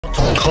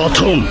トン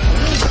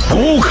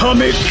豪華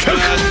滅却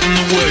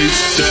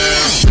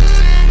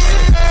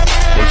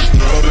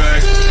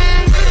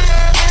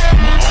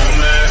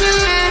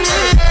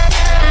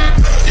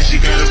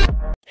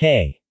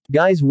Hey,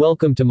 guys,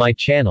 welcome to my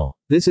channel.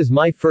 This is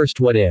my first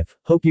what if,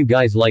 hope you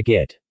guys like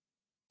it.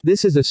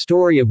 This is a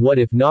story of what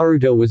if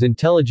Naruto was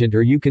intelligent,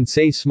 or you can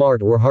say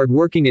smart or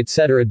hardworking,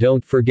 etc.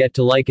 Don't forget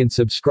to like and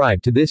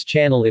subscribe to this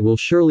channel, it will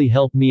surely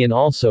help me, and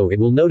also it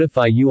will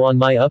notify you on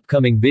my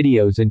upcoming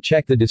videos, and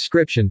check the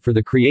description for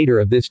the creator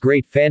of this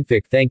great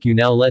fanfic. Thank you.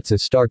 Now let's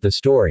start the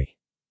story.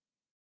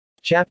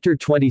 Chapter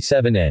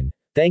 27.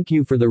 Thank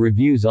you for the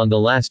reviews on the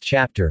last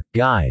chapter,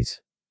 guys.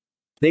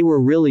 They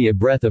were really a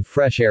breath of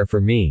fresh air for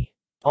me.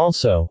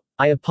 Also,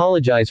 I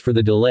apologize for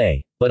the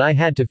delay, but I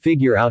had to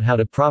figure out how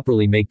to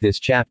properly make this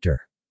chapter.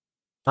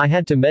 I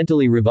had to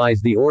mentally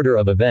revise the order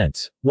of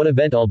events, what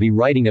event I'll be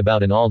writing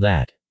about and all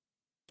that.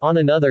 On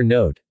another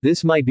note,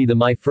 this might be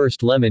my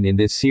first lemon in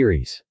this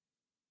series.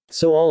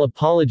 So I'll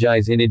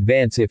apologize in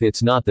advance if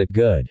it's not that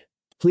good.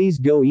 Please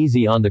go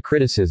easy on the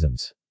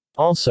criticisms.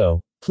 Also,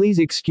 please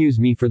excuse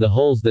me for the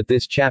holes that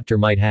this chapter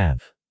might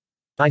have.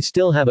 I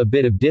still have a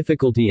bit of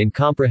difficulty in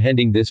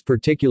comprehending this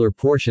particular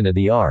portion of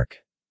the arc.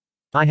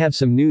 I have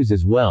some news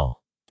as well.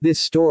 This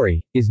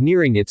story is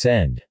nearing its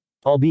end.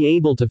 I'll be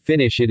able to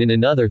finish it in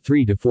another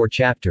 3 to 4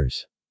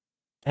 chapters.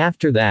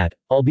 After that,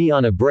 I'll be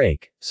on a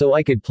break, so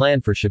I could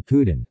plan for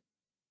Shippuden.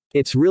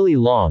 It's really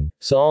long,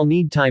 so I'll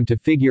need time to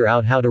figure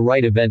out how to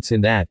write events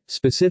in that,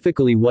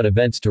 specifically what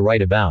events to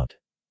write about.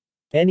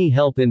 Any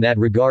help in that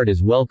regard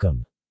is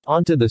welcome.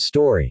 Onto the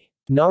story.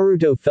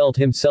 Naruto felt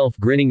himself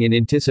grinning in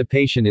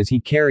anticipation as he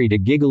carried a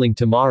giggling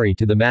Temari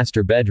to the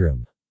master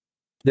bedroom.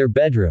 Their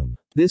bedroom.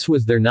 This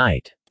was their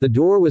night. The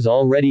door was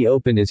already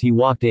open as he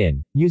walked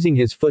in, using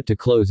his foot to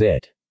close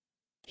it.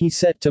 He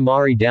set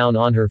Temari down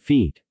on her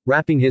feet,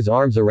 wrapping his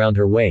arms around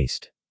her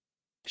waist.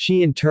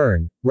 She in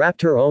turn,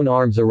 wrapped her own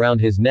arms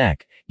around his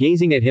neck,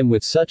 gazing at him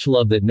with such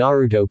love that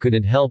Naruto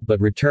couldn't help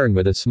but return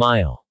with a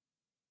smile.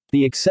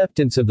 The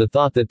acceptance of the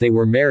thought that they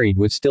were married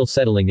was still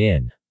settling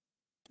in.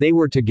 They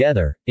were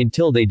together,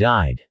 until they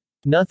died.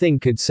 Nothing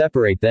could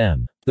separate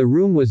them. The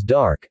room was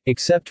dark,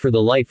 except for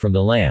the light from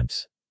the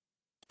lamps.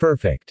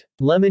 Perfect.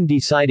 Lemon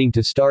deciding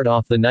to start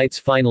off the night's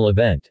final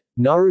event,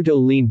 Naruto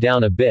leaned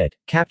down a bit,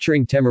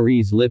 capturing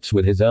Temari's lips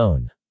with his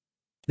own.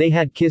 They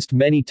had kissed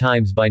many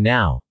times by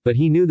now, but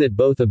he knew that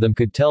both of them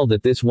could tell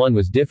that this one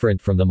was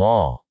different from them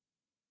all.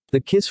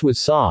 The kiss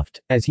was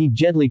soft, as he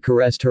gently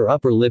caressed her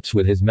upper lips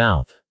with his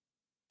mouth.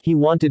 He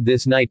wanted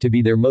this night to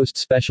be their most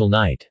special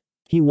night.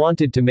 He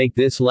wanted to make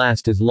this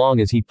last as long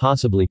as he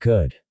possibly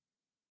could.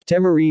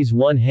 Temari's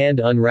one hand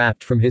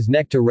unwrapped from his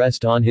neck to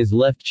rest on his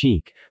left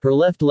cheek, her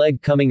left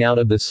leg coming out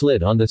of the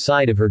slit on the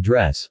side of her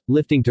dress,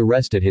 lifting to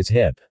rest at his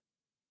hip.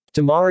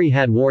 Temari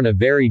had worn a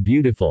very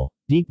beautiful,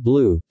 deep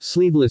blue,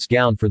 sleeveless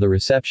gown for the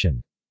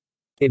reception.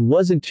 It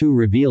wasn't too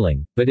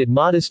revealing, but it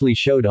modestly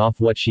showed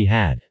off what she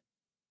had.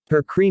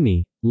 Her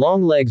creamy,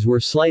 long legs were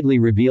slightly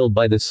revealed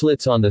by the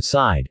slits on the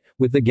side,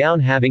 with the gown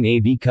having a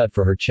V cut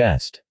for her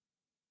chest.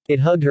 It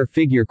hugged her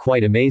figure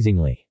quite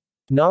amazingly.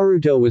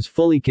 Naruto was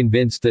fully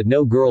convinced that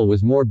no girl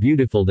was more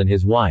beautiful than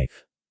his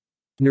wife.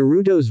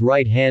 Naruto's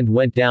right hand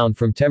went down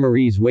from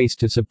Temari's waist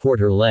to support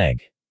her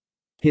leg.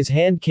 His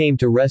hand came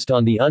to rest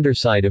on the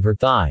underside of her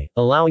thigh,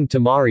 allowing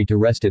Temari to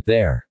rest it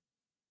there.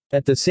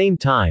 At the same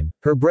time,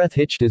 her breath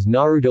hitched as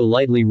Naruto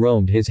lightly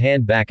roamed his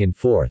hand back and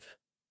forth.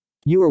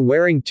 "You are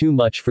wearing too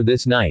much for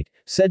this night,"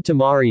 said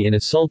Temari in a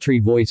sultry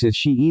voice as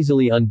she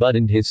easily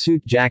unbuttoned his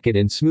suit jacket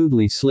and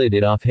smoothly slid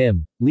it off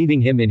him,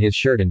 leaving him in his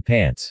shirt and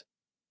pants.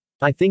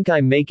 "I think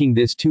I'm making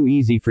this too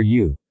easy for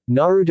you,"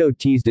 Naruto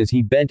teased as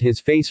he bent his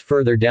face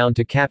further down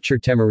to capture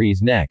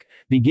Temari's neck,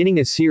 beginning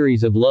a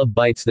series of love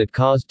bites that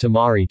caused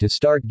Temari to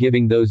start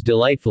giving those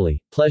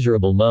delightfully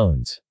pleasurable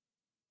moans.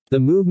 The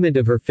movement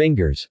of her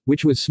fingers,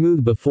 which was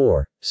smooth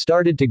before,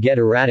 started to get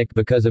erratic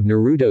because of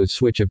Naruto's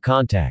switch of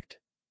contact.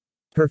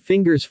 Her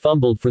fingers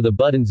fumbled for the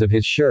buttons of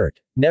his shirt,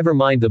 never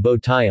mind the bow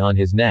tie on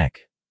his neck.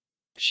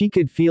 She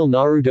could feel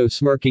Naruto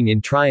smirking in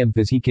triumph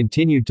as he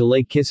continued to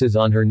lay kisses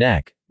on her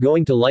neck,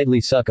 going to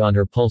lightly suck on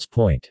her pulse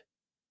point.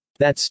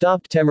 That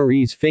stopped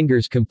Temari's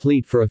fingers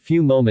complete for a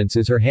few moments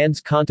as her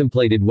hands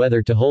contemplated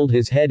whether to hold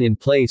his head in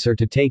place or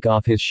to take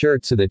off his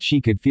shirt so that she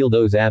could feel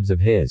those abs of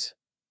his.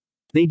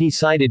 They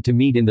decided to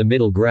meet in the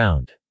middle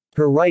ground.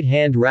 Her right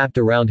hand wrapped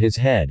around his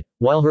head,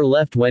 while her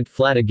left went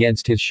flat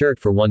against his shirt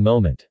for one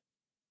moment.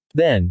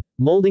 Then,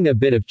 molding a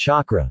bit of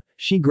chakra,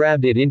 she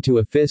grabbed it into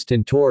a fist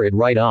and tore it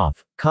right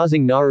off,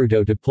 causing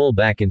Naruto to pull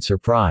back in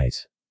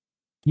surprise.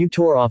 "You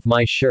tore off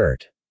my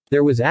shirt."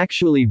 There was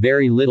actually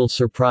very little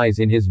surprise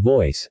in his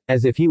voice,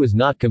 as if he was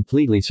not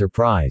completely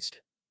surprised.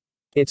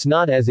 "It's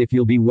not as if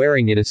you'll be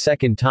wearing it a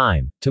second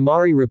time,"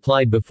 Temari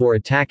replied before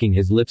attacking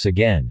his lips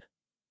again.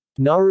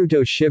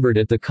 Naruto shivered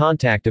at the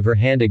contact of her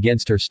hand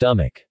against her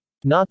stomach.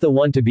 Not the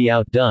one to be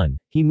outdone,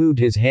 he moved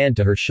his hand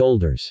to her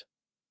shoulders.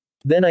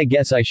 "Then I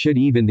guess I should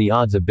even the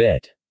odds a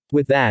bit."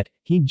 With that,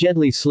 he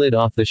gently slid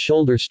off the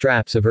shoulder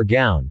straps of her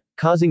gown,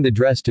 causing the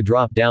dress to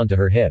drop down to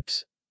her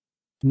hips.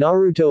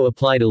 Naruto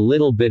applied a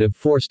little bit of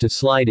force to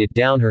slide it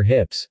down her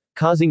hips,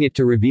 causing it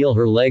to reveal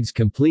her legs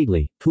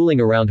completely,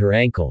 pooling around her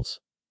ankles.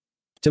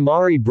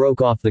 Temari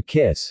broke off the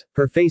kiss,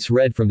 her face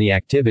red from the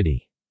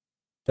activity.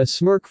 A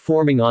smirk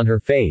forming on her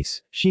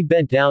face, she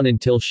bent down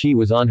until she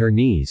was on her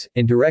knees,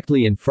 and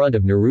directly in front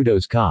of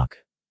Naruto's cock.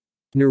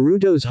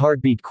 Naruto's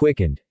heartbeat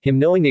quickened, him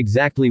knowing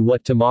exactly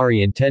what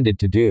Temari intended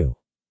to do.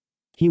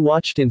 He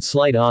watched in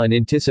slight awe and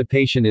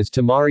anticipation as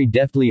Temari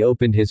deftly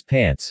opened his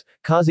pants,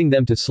 causing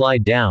them to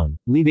slide down,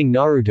 leaving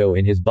Naruto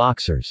in his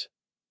boxers.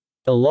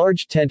 A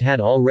large tent had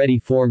already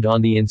formed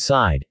on the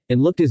inside,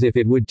 and looked as if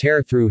it would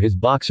tear through his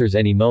boxers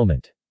any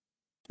moment.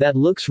 "That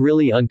looks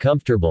really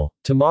uncomfortable,"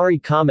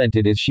 Temari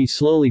commented as she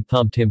slowly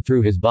pumped him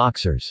through his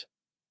boxers.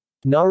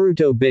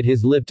 Naruto bit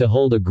his lip to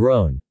hold a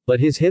groan, but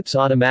his hips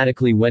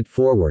automatically went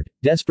forward,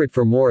 desperate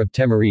for more of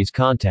Temari's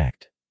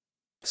contact.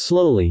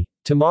 Slowly,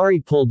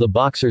 Temari pulled the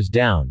boxers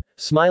down,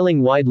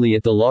 smiling widely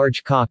at the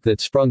large cock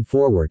that sprung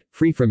forward,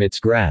 free from its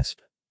grasp.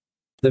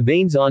 The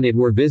veins on it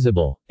were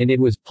visible, and it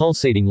was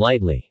pulsating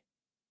lightly.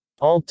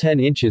 All 10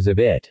 inches of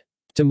it.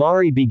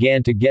 Temari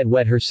began to get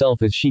wet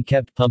herself as she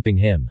kept pumping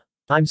him.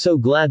 "I'm so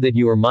glad that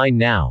you are mine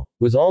now,"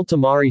 was all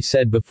Temari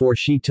said before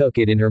she took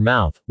it in her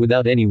mouth,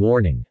 without any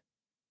warning.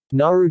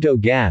 Naruto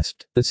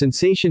gasped, the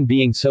sensation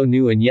being so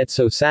new and yet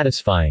so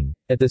satisfying,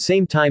 at the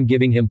same time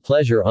giving him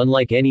pleasure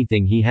unlike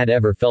anything he had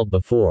ever felt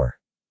before.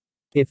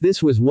 If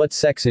this was what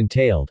sex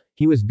entailed,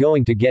 he was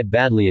going to get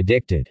badly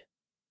addicted.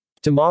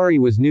 Temari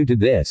was new to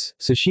this,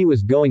 so she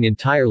was going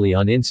entirely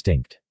on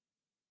instinct.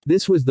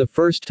 This was the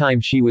first time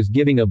she was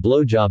giving a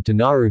blowjob to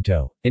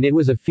Naruto, and it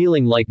was a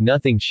feeling like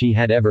nothing she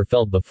had ever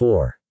felt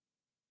before.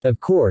 Of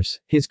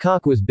course, his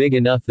cock was big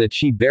enough that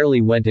she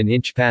barely went an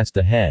inch past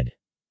the head.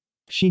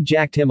 She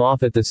jacked him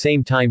off at the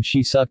same time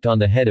she sucked on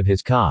the head of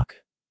his cock.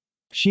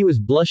 She was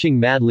blushing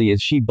madly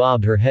as she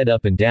bobbed her head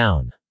up and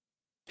down.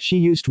 She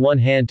used one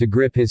hand to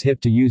grip his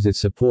hip to use as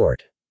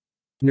support.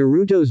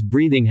 Naruto's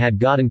breathing had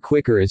gotten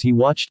quicker as he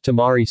watched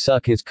Temari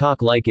suck his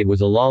cock like it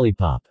was a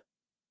lollipop.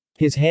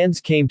 His hands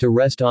came to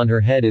rest on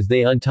her head as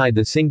they untied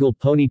the single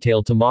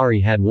ponytail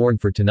Temari had worn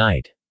for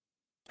tonight.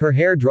 Her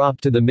hair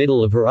dropped to the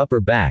middle of her upper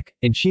back,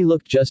 and she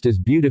looked just as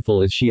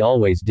beautiful as she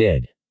always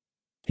did.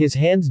 His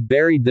hands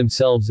buried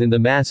themselves in the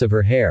mass of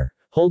her hair,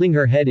 holding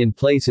her head in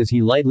place as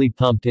he lightly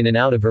pumped in and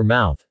out of her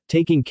mouth,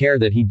 taking care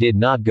that he did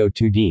not go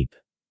too deep.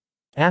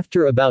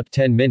 After about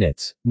 10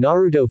 minutes,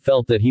 Naruto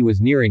felt that he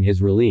was nearing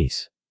his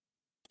release.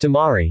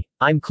 "Temari,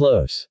 I'm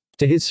close."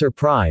 To his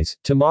surprise,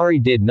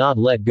 Temari did not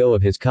let go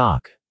of his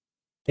cock.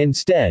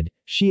 Instead,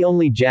 she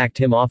only jacked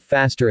him off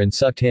faster and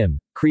sucked him,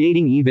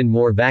 creating even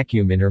more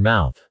vacuum in her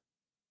mouth.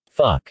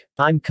 "Fuck.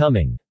 I'm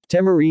coming."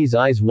 Temari's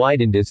eyes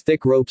widened as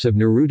thick ropes of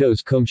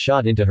Naruto's cum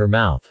shot into her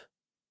mouth.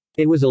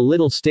 It was a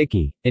little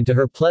sticky, and to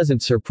her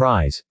pleasant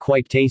surprise,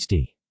 quite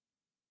tasty.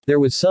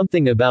 There was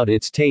something about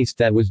its taste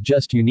that was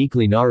just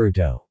uniquely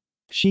Naruto.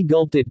 She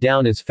gulped it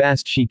down as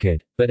fast she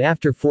could, but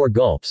after 4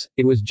 gulps,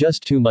 it was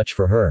just too much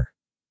for her.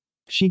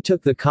 She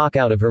took the cock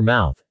out of her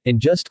mouth, and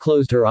just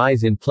closed her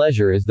eyes in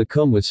pleasure as the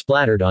cum was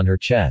splattered on her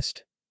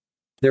chest.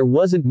 There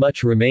wasn't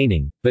much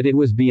remaining, but it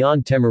was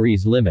beyond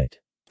Temari's limit.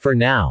 For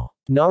now.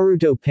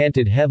 Naruto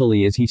panted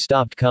heavily as he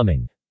stopped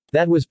coming.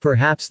 That was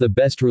perhaps the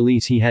best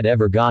release he had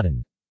ever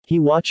gotten. He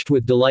watched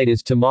with delight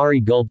as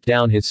Temari gulped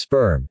down his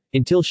sperm,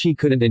 until she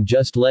couldn't and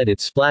just let it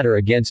splatter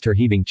against her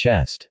heaving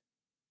chest.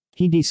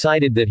 He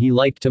decided that he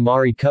liked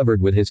Temari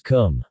covered with his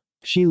cum.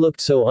 She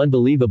looked so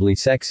unbelievably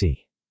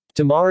sexy.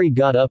 Temari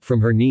got up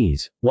from her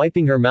knees,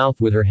 wiping her mouth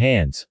with her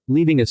hands,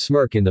 leaving a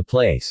smirk in the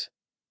place.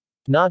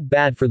 Not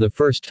bad for the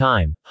first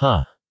time,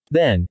 huh?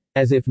 Then,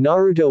 as if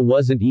Naruto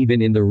wasn't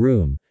even in the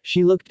room,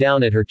 she looked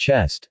down at her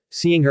chest,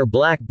 seeing her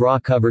black bra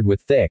covered with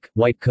thick,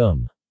 white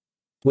cum.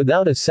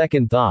 Without a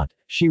second thought,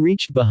 she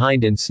reached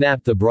behind and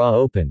snapped the bra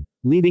open,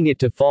 leaving it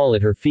to fall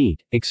at her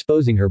feet,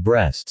 exposing her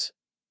breasts.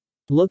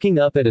 Looking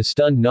up at a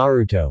stunned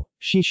Naruto,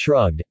 she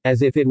shrugged,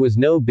 as if it was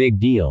no big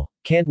deal.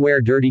 "Can't wear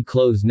dirty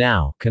clothes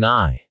now, can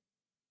I?"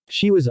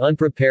 She was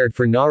unprepared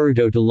for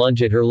Naruto to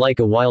lunge at her like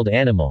a wild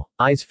animal,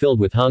 eyes filled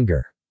with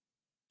hunger.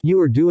 "You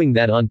are doing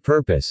that on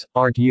purpose,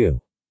 aren't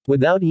you?"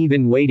 Without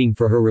even waiting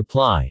for her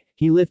reply,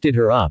 he lifted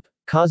her up,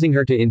 causing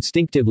her to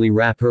instinctively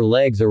wrap her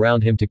legs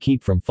around him to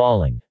keep from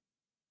falling.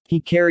 He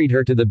carried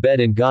her to the bed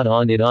and got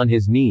on it on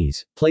his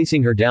knees,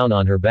 placing her down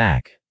on her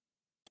back.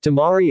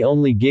 Temari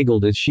only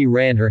giggled as she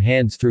ran her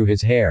hands through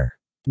his hair.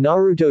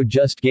 Naruto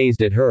just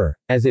gazed at her,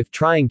 as if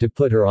trying to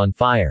put her on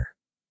fire.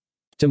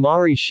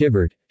 Temari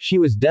shivered, she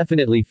was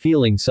definitely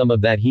feeling some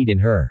of that heat in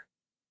her.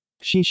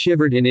 She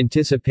shivered in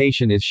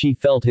anticipation as she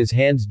felt his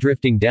hands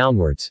drifting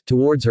downwards,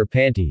 towards her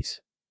panties.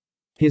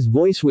 His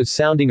voice was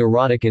sounding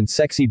erotic and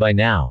sexy by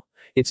now.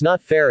 "It's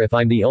not fair if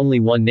I'm the only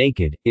one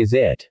naked, is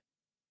it?"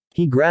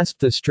 He grasped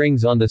the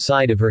strings on the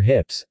side of her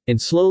hips,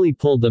 and slowly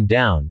pulled them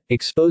down,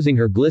 exposing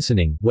her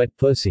glistening, wet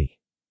pussy.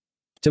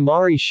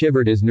 Temari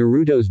shivered as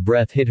Naruto's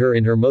breath hit her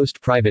in her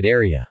most private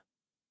area.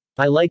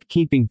 "I like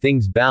keeping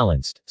things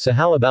balanced, so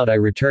how about I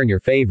return your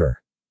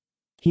favor?"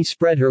 He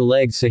spread her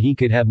legs so he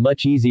could have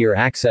much easier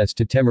access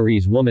to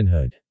Temari's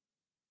womanhood.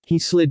 He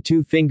slid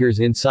 2 fingers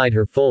inside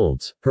her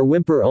folds, her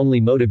whimper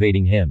only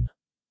motivating him.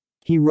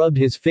 He rubbed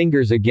his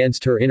fingers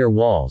against her inner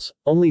walls,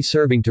 only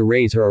serving to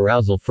raise her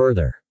arousal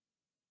further.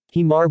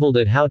 He marveled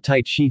at how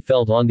tight she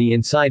felt on the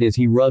inside as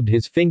he rubbed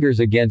his fingers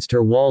against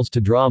her walls to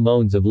draw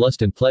moans of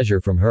lust and pleasure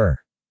from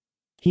her.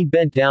 He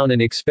bent down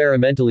and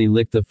experimentally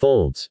licked the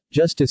folds,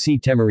 just to see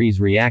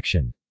Temari's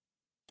reaction.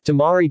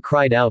 Temari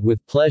cried out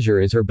with pleasure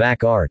as her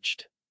back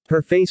arched.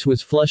 Her face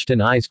was flushed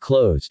and eyes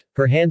closed,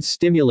 her hands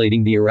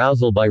stimulating the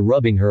arousal by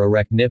rubbing her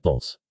erect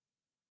nipples.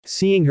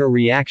 Seeing her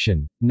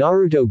reaction,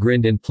 Naruto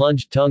grinned and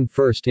plunged tongue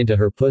first into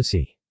her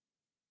pussy.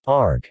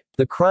 Arg.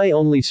 The cry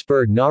only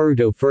spurred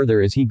Naruto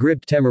further as he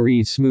gripped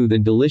Temari's smooth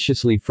and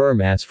deliciously firm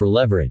ass for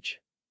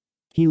leverage.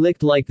 He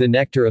licked like the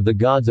nectar of the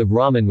gods of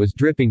ramen was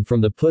dripping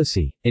from the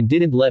pussy, and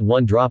didn't let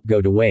one drop go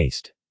to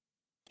waste.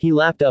 He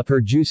lapped up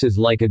her juices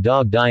like a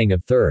dog dying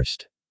of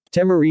thirst.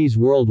 Temari's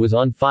world was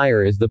on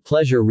fire as the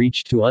pleasure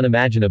reached to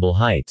unimaginable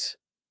heights.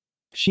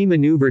 She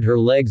maneuvered her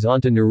legs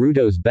onto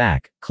Naruto's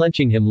back,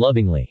 clenching him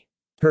lovingly.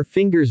 Her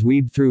fingers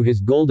weaved through his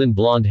golden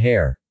blonde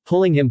hair,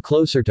 pulling him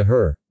closer to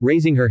her,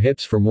 raising her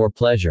hips for more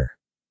pleasure.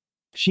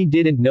 She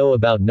didn't know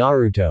about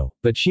Naruto,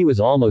 but she was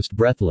almost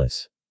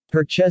breathless.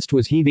 Her chest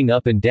was heaving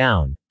up and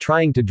down,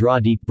 trying to draw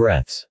deep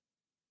breaths.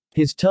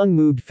 His tongue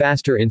moved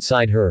faster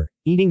inside her,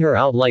 eating her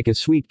out like a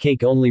sweet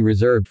cake only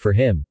reserved for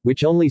him,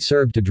 which only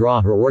served to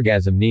draw her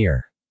orgasm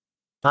near.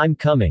 I'm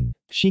coming.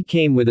 She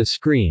came with a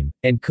scream,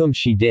 and come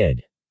she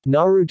did.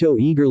 Naruto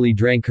eagerly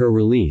drank her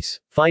release,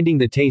 finding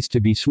the taste to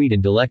be sweet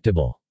and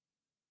delectable.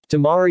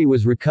 Temari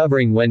was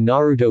recovering when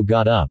Naruto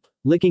got up,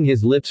 licking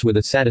his lips with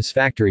a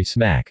satisfactory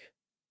smack.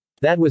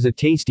 That was a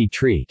tasty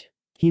treat.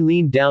 He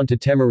leaned down to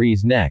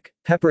Temari's neck,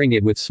 peppering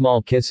it with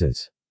small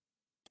kisses.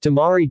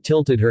 Temari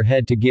tilted her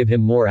head to give him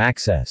more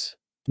access.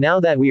 Now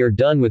that we are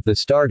done with the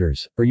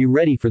starters, are you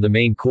ready for the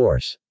main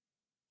course?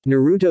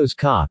 Naruto's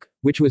cock,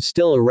 which was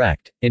still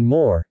erect, and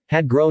more,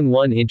 had grown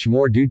 1 inch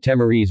more due to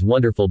Temari's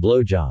wonderful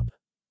blowjob.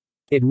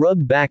 It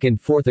rubbed back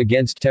and forth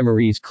against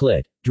Temari's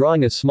clit,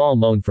 drawing a small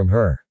moan from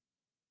her.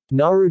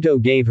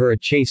 Naruto gave her a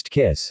chaste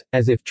kiss,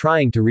 as if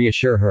trying to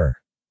reassure her.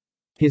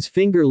 His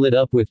finger lit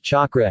up with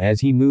chakra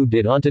as he moved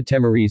it onto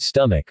Temari's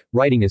stomach,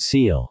 writing a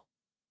seal.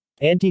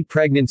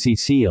 Anti-pregnancy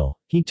seal,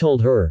 he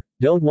told her,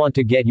 don't want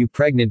to get you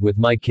pregnant with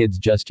my kids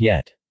just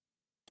yet.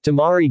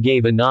 Temari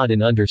gave a nod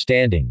in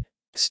understanding.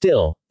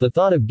 Still, the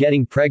thought of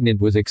getting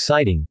pregnant was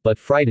exciting, but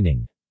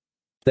frightening.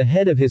 The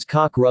head of his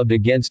cock rubbed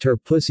against her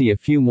pussy a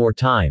few more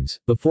times,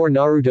 before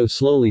Naruto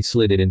slowly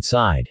slid it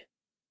inside.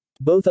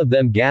 Both of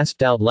them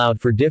gasped out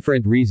loud for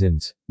different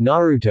reasons.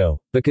 Naruto,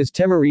 because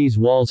Temari's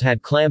walls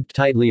had clamped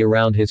tightly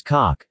around his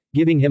cock,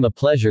 giving him a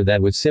pleasure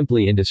that was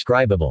simply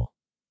indescribable.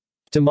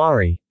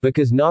 Temari,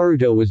 because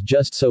Naruto was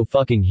just so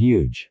fucking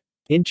huge.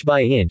 Inch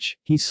by inch,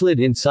 he slid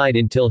inside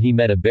until he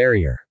met a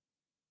barrier.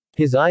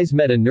 His eyes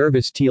met a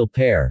nervous teal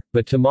pair,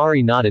 but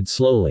Temari nodded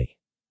slowly.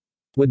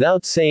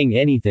 Without saying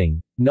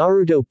anything,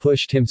 Naruto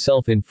pushed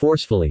himself in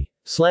forcefully,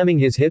 slamming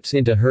his hips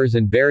into hers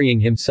and burying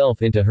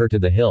himself into her to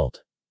the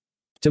hilt.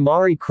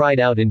 Temari cried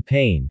out in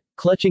pain,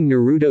 clutching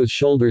Naruto's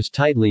shoulders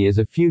tightly as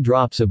a few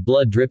drops of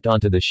blood dripped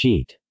onto the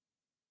sheet.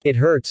 It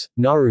hurts,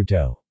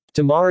 Naruto.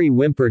 Temari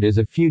whimpered as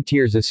a few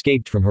tears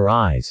escaped from her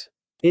eyes.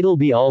 It'll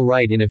be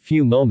alright in a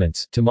few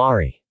moments,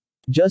 Temari.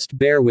 Just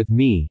bear with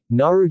me,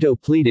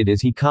 Naruto pleaded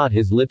as he caught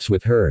his lips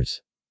with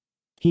hers.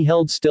 He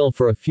held still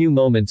for a few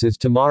moments as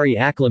Temari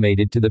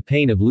acclimated to the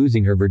pain of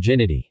losing her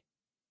virginity.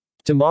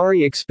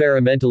 Temari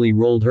experimentally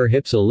rolled her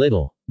hips a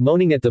little,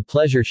 moaning at the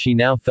pleasure she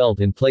now felt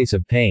in place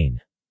of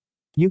pain.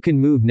 You can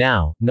move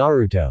now,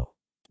 Naruto.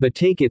 But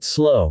take it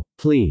slow,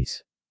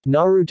 please.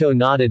 Naruto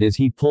nodded as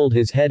he pulled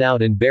his head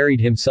out and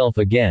buried himself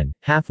again,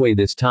 halfway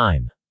this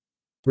time.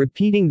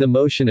 Repeating the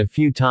motion a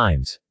few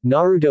times,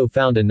 Naruto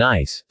found a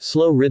nice,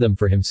 slow rhythm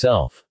for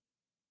himself.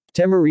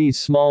 Temari's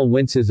small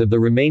winces of the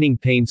remaining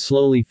pain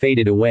slowly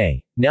faded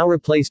away, now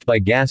replaced by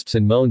gasps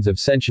and moans of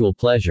sensual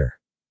pleasure.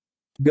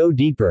 Go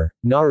deeper,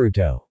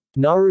 Naruto.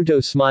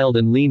 Naruto smiled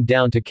and leaned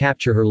down to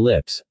capture her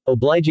lips,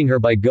 obliging her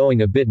by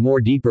going a bit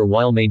more deeper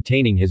while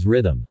maintaining his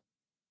rhythm.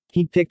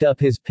 He picked up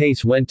his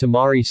pace when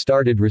Temari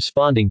started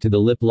responding to the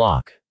lip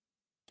lock.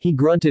 He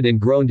grunted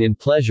and groaned in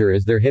pleasure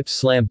as their hips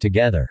slammed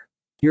together.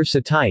 You're so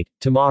tight,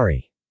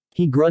 Temari.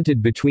 He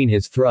grunted between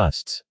his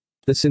thrusts.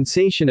 The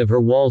sensation of her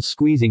walls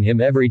squeezing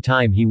him every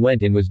time he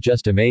went in was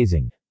just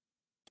amazing.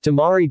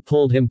 Temari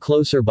pulled him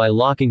closer by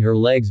locking her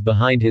legs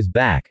behind his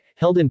back,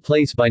 held in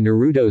place by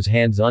Naruto's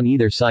hands on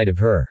either side of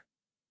her.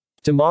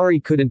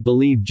 Temari couldn't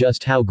believe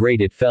just how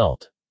great it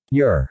felt.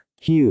 You're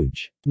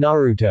huge,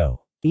 Naruto.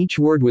 Each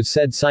word was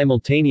said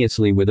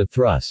simultaneously with a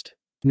thrust.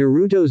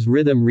 Naruto's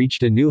rhythm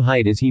reached a new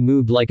height as he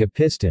moved like a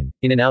piston,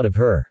 in and out of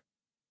her.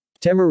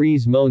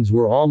 Temari's moans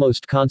were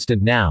almost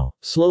constant now,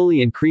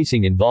 slowly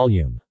increasing in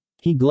volume.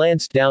 He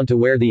glanced down to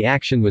where the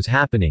action was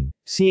happening,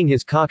 seeing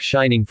his cock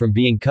shining from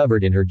being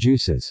covered in her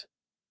juices.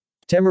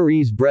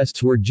 Temari's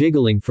breasts were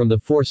jiggling from the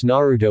force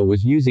Naruto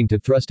was using to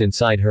thrust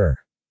inside her.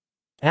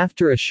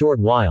 After a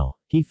short while,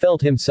 he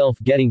felt himself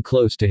getting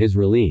close to his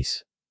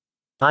release.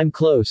 I'm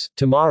close,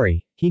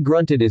 Tamari, he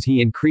grunted as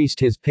he increased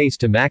his pace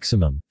to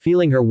maximum,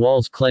 feeling her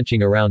walls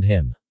clenching around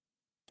him.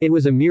 It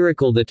was a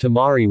miracle that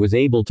Tamari was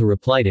able to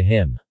reply to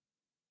him.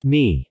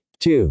 Me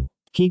too.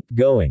 Keep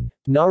going.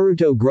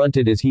 Naruto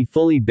grunted as he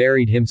fully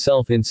buried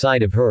himself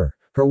inside of her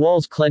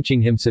walls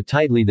clenching him so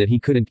tightly that he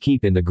couldn't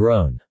keep in the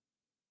groan.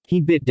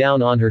 He bit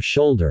down on her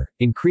shoulder,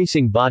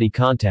 increasing body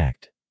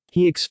contact.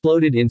 He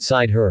exploded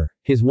inside her,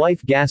 his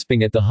wife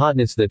gasping at the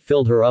hotness that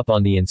filled her up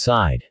on the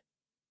inside.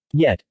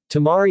 Yet,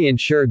 Tamari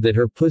ensured that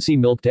her pussy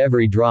milked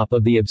every drop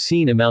of the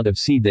obscene amount of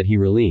seed that he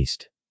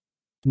released.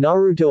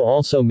 Naruto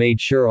also made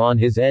sure on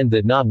his end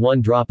that not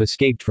one drop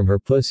escaped from her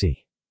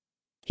pussy.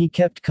 He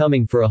kept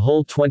coming for a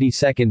whole 20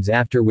 seconds,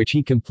 after which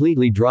he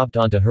completely dropped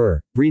onto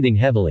her, breathing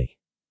heavily.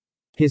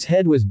 His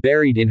head was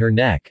buried in her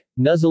neck,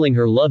 nuzzling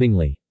her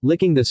lovingly,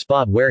 licking the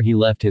spot where he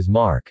left his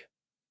mark.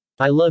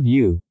 I love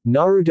you,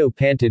 Naruto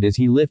panted as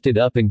he lifted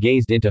up and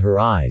gazed into her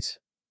eyes.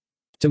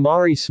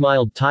 Tamari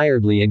smiled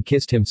tiredly and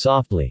kissed him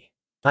softly.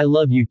 I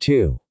love you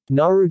too.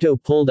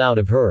 Naruto pulled out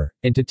of her,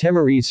 and to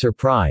Tamari's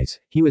surprise,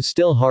 he was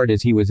still hard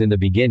as he was in the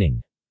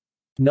beginning.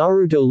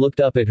 Naruto looked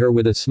up at her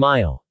with a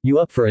smile. You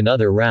up for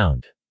another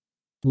round?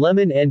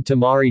 Lemon and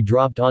Tamari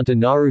dropped onto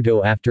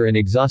Naruto after an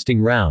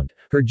exhausting round,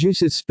 her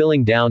juices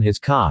spilling down his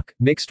cock,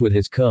 mixed with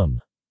his cum.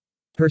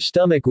 Her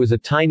stomach was a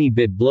tiny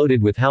bit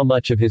bloated with how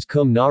much of his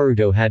cum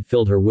Naruto had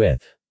filled her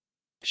with.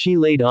 She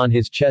laid on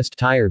his chest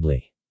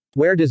tiredly.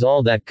 Where does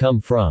all that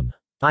come from?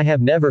 I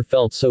have never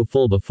felt so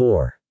full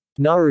before.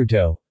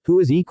 Naruto, who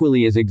was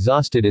equally as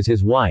exhausted as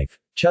his wife,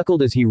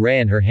 chuckled as he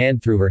ran her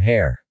hand through her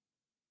hair.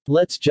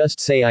 Let's just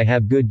say I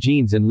have good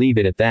genes and leave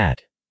it at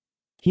that.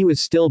 He was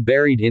still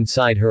buried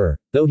inside her,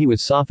 though he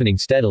was softening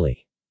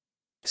steadily.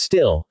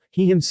 Still,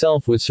 he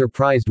himself was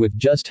surprised with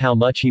just how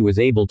much he was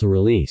able to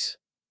release.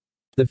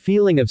 The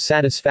feeling of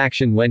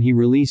satisfaction when he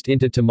released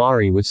into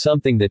Tamari was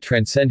something that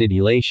transcended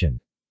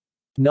elation.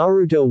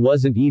 Naruto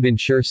wasn't even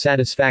sure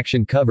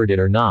satisfaction covered it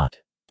or not.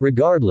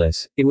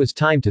 Regardless, it was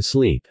time to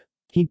sleep.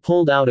 He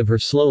pulled out of her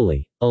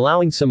slowly,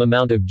 allowing some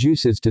amount of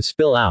juices to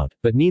spill out,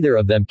 but neither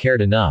of them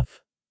cared enough.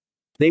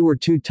 They were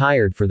too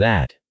tired for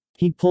that.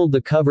 He pulled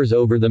the covers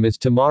over them as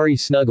Tamari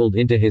snuggled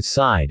into his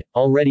side,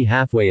 already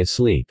halfway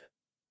asleep.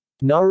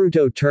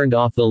 Naruto turned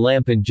off the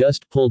lamp and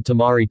just pulled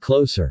Tamari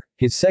closer,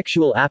 his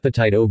sexual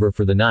appetite over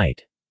for the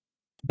night.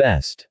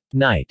 Best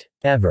night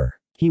ever,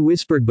 he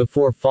whispered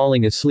before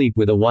falling asleep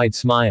with a wide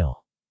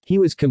smile. He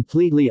was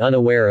completely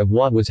unaware of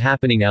what was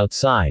happening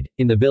outside,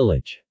 in the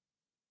village.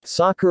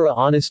 Sakura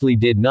honestly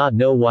did not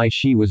know why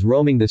she was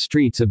roaming the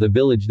streets of the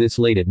village this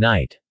late at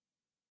night.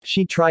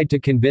 She tried to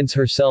convince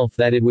herself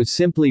that it was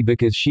simply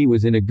because she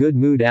was in a good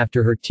mood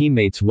after her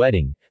teammate's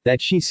wedding,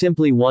 that she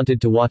simply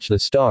wanted to watch the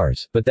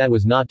stars, but that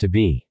was not to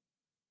be.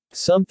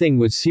 Something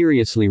was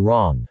seriously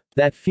wrong.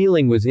 That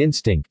feeling was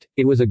instinct,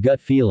 it was a gut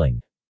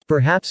feeling.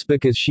 Perhaps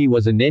because she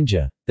was a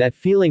ninja, that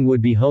feeling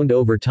would be honed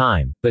over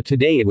time, but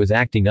today it was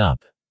acting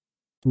up.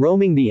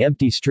 Roaming the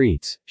empty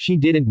streets, she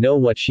didn't know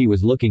what she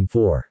was looking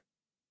for.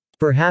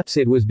 Perhaps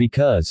it was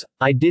because,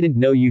 I didn't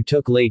know you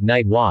took late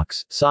night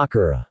walks,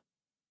 Sakura.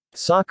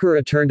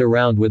 Sakura turned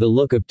around with a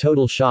look of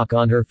total shock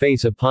on her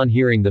face upon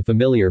hearing the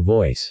familiar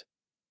voice.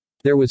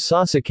 There was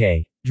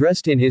Sasuke,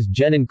 dressed in his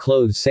genin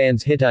clothes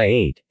sans Hitai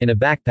 8, and a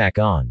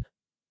backpack on.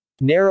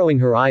 Narrowing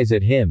her eyes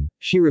at him,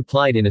 she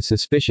replied in a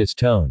suspicious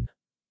tone.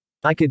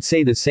 I could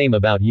say the same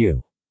about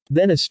you.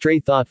 Then a stray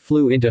thought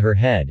flew into her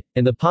head,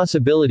 and the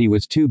possibility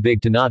was too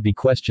big to not be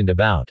questioned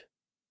about.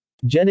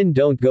 Genin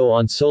don't go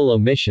on solo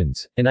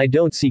missions, and I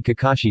don't see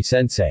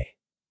Kakashi-sensei.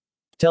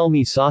 Tell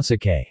me,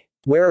 Sasuke.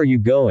 Where are you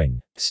going?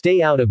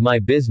 Stay out of my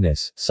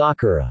business,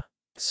 Sakura.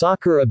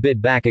 Sakura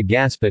bit back a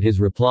gasp at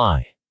his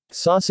reply.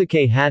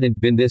 Sasuke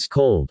hadn't been this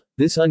cold,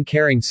 this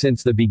uncaring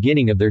since the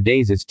beginning of their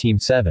days as Team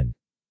 7.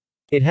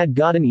 It had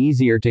gotten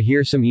easier to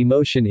hear some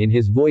emotion in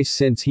his voice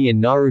since he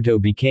and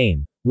Naruto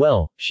became,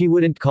 well, she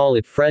wouldn't call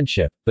it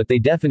friendship, but they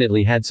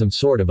definitely had some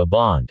sort of a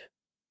bond.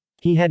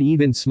 He had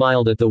even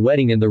smiled at the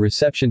wedding and the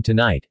reception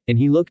tonight, and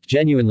he looked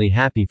genuinely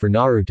happy for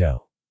Naruto.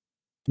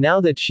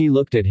 Now that she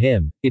looked at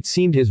him, it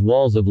seemed his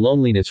walls of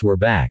loneliness were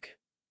back.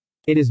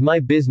 It is my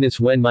business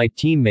when my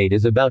teammate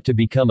is about to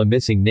become a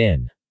missing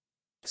nin.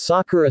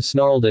 Sakura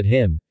snarled at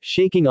him,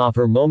 shaking off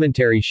her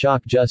momentary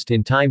shock just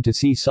in time to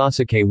see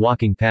Sasuke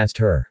walking past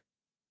her.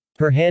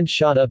 Her hand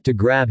shot up to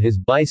grab his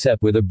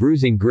bicep with a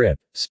bruising grip,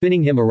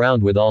 spinning him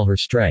around with all her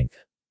strength.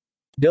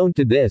 Don't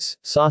do this,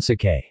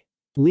 Sasuke.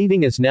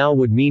 Leaving us now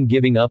would mean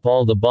giving up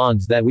all the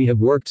bonds that we have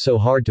worked so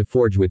hard to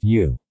forge with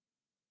you.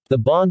 The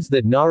bonds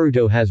that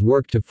Naruto has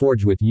worked to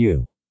forge with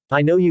you.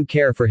 I know you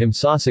care for him,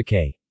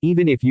 Sasuke,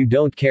 even if you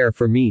don't care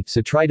for me,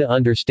 so try to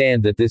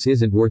understand that this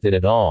isn't worth it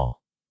at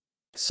all.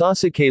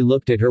 Sasuke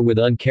looked at her with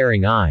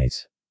uncaring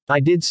eyes. I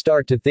did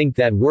start to think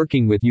that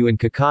working with you and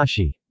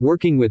Kakashi,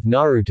 working with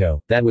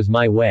Naruto, that was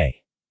my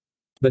way.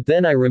 But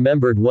then I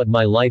remembered what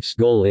my life's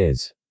goal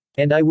is.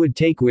 And I would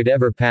take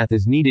whatever path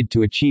is needed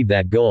to achieve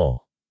that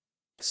goal.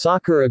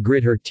 Sakura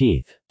grit her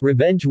teeth.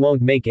 Revenge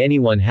won't make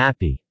anyone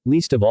happy,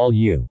 least of all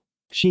you.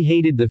 She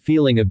hated the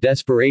feeling of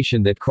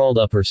desperation that crawled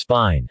up her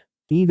spine.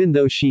 Even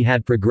though she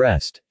had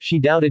progressed, she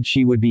doubted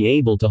she would be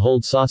able to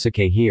hold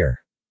Sasuke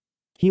here.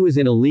 He was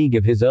in a league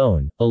of his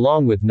own,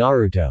 along with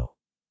Naruto.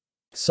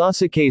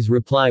 Sasuke's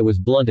reply was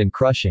blunt and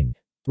crushing.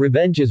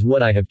 Revenge is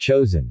what I have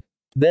chosen.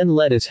 Then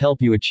let us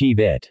help you achieve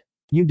it.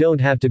 You don't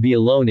have to be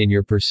alone in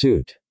your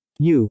pursuit.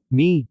 You,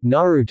 me,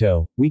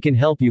 Naruto, we can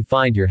help you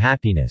find your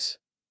happiness.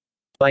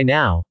 By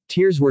now,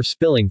 tears were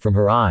spilling from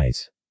her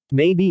eyes.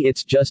 Maybe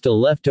it's just a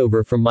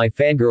leftover from my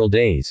fangirl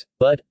days,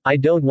 but I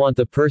don't want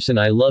the person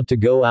I love to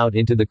go out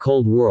into the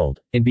cold world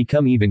and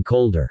become even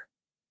colder.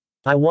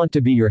 I want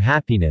to be your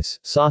happiness,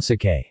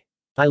 Sasuke.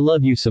 I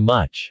love you so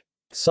much.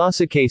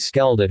 Sasuke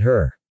scowled at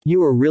her.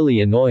 You are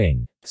really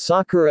annoying.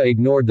 Sakura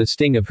ignored the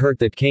sting of hurt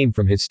that came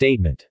from his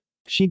statement.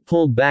 She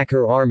pulled back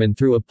her arm and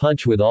threw a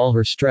punch with all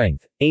her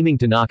strength, aiming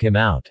to knock him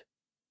out.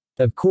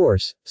 Of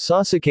course,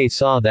 Sasuke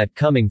saw that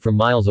coming from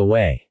miles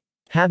away.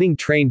 Having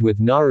trained with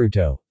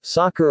Naruto,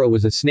 Sakura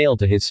was a snail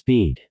to his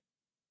speed.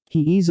 He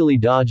easily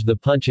dodged the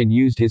punch and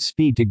used his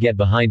speed to get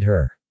behind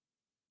her.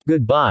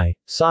 Goodbye,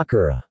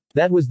 Sakura.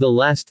 That was the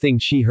last thing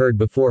she heard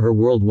before her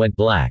world went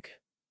black.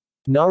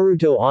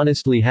 Naruto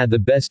honestly had the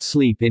best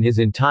sleep in his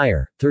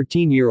entire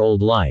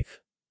 13-year-old life.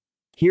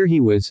 Here he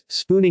was,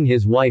 spooning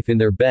his wife in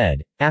their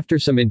bed, after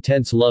some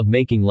intense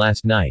love-making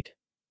last night.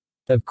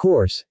 Of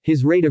course,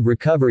 his rate of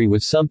recovery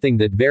was something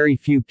that very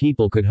few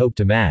people could hope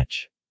to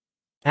match.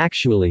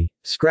 Actually,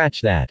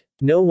 scratch that.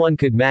 No one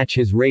could match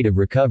his rate of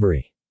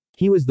recovery.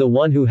 He was the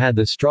one who had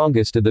the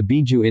strongest of the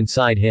Biju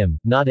inside him,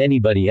 not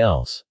anybody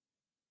else.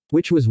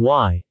 Which was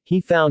why,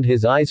 he found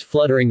his eyes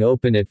fluttering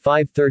open at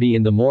 5:30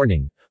 in the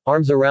morning,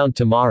 arms around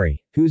Tamari,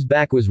 whose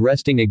back was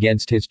resting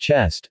against his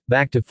chest,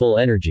 back to full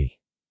energy.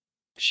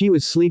 She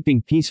was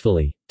sleeping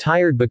peacefully,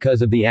 tired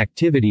because of the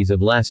activities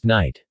of last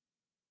night.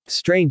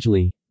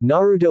 Strangely,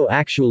 Naruto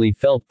actually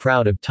felt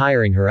proud of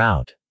tiring her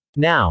out.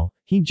 Now,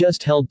 he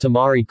just held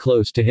Tamari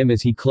close to him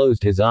as he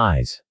closed his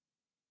eyes.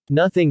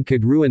 Nothing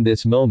could ruin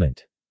this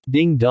moment.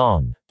 Ding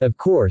dong. Of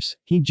course,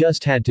 he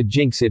just had to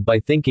jinx it by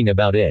thinking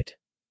about it.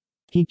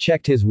 He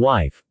checked his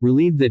wife,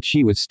 relieved that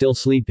she was still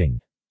sleeping.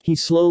 He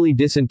slowly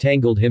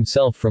disentangled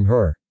himself from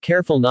her,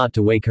 careful not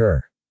to wake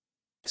her.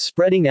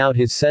 Spreading out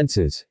his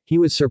senses, he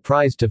was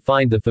surprised to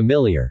find the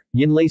familiar,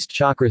 yin-laced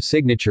chakra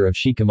signature of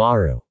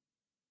Shikamaru.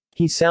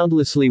 He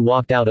soundlessly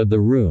walked out of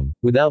the room,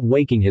 without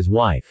waking his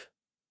wife.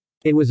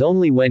 It was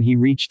only when he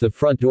reached the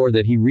front door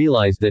that he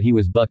realized that he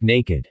was buck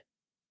naked.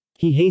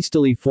 He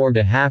hastily formed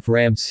a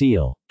half-ram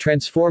seal,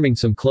 transforming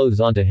some clothes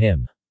onto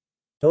him.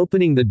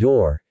 Opening the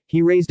door,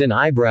 he raised an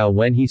eyebrow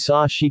when he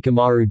saw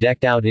Shikamaru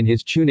decked out in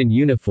his Chunin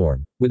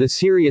uniform, with a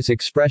serious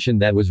expression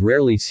that was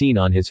rarely seen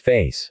on his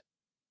face.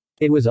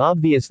 It was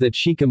obvious that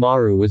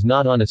Shikamaru was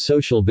not on a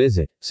social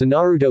visit, so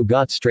Naruto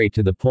got straight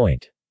to the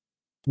point.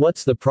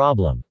 What's the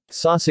problem?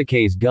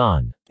 Sasuke's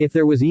gone. If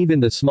there was even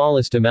the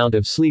smallest amount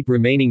of sleep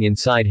remaining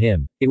inside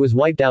him, it was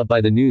wiped out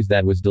by the news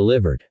that was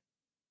delivered.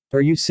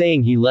 Are you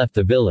saying he left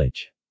the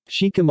village?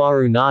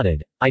 Shikamaru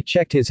nodded. I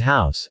checked his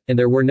house, and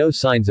there were no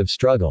signs of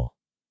struggle.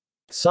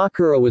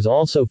 Sakura was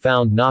also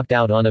found knocked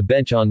out on a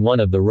bench on one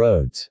of the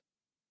roads.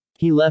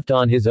 He left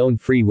on his own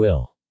free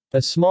will.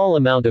 A small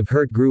amount of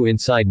hurt grew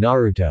inside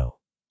Naruto.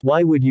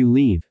 Why would you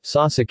leave,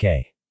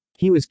 Sasuke?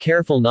 He was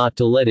careful not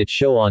to let it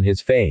show on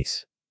his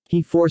face.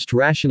 He forced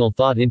rational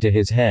thought into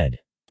his head.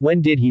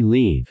 When did he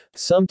leave?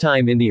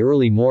 Sometime in the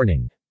early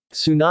morning.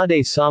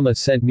 Tsunade-sama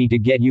sent me to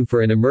get you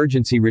for an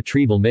emergency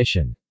retrieval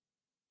mission.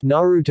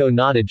 Naruto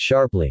nodded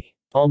sharply.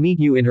 I'll meet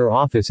you in her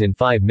office in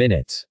 5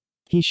 minutes.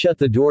 He shut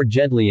the door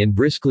gently and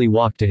briskly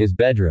walked to his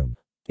bedroom.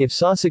 If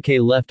Sasuke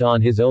left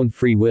on his own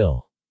free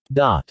will.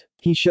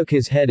 He shook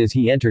his head as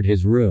he entered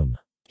his room.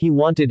 He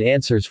wanted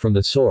answers from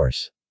the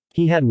source.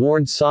 He had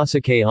warned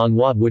Sasuke on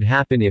what would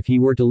happen if he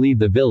were to leave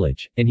the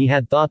village, and he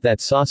had thought that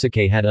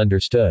Sasuke had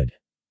understood.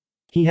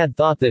 He had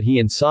thought that he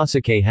and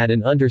Sasuke had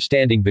an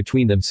understanding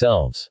between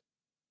themselves.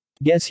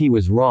 Guess he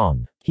was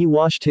wrong. He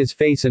washed his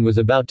face and was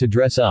about to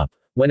dress up,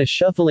 when a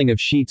shuffling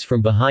of sheets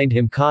from behind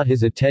him caught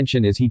his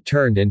attention as he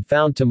turned and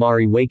found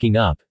Tamari waking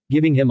up,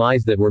 giving him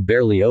eyes that were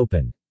barely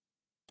open.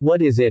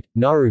 What is it,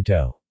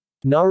 Naruto?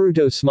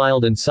 Naruto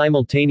smiled and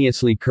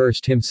simultaneously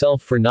cursed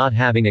himself for not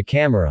having a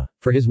camera,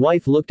 for his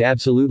wife looked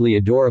absolutely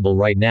adorable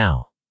right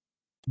now.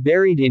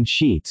 Buried in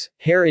sheets,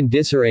 hair in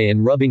disarray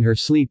and rubbing her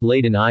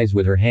sleep-laden eyes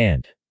with her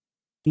hand.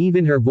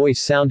 Even her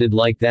voice sounded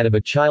like that of a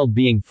child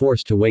being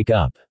forced to wake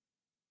up.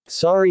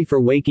 Sorry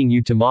for waking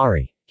you,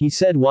 Tamari, he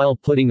said while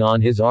putting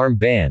on his arm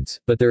bands,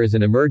 but there is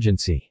an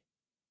emergency.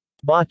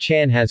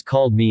 Ba-chan has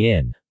called me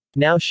in.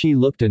 Now she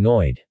looked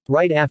annoyed.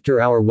 Right after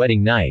our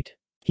wedding night.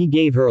 He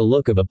gave her a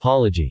look of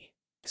apology.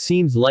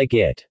 Seems like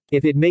it.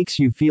 If it makes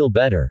you feel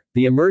better,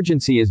 the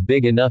emergency is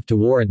big enough to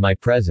warrant my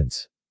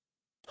presence.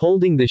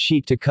 Holding the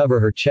sheet to cover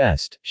her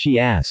chest, she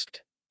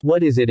asked.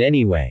 What is it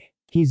anyway?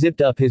 He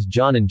zipped up his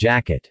Jonin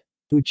jacket.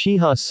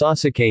 Uchiha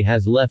Sasuke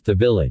has left the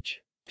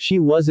village. She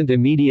wasn't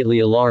immediately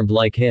alarmed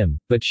like him,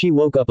 but she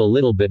woke up a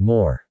little bit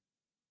more.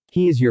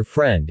 He is your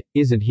friend,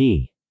 isn't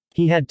he?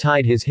 He had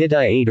tied his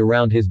hitai-8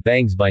 around his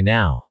bangs by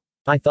now.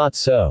 I thought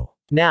so.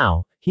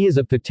 Now, He is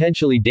a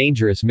potentially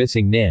dangerous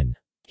missing nin.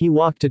 He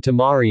walked to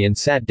Tamari and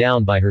sat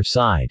down by her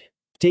side.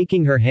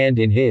 Taking her hand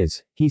in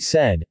his, he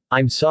said,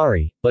 "I'm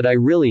sorry, but I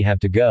really have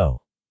to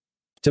go."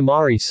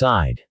 Tamari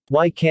sighed.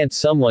 "Why can't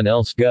someone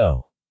else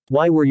go?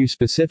 Why were you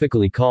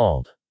specifically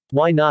called?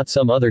 Why not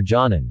some other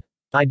Jonin?"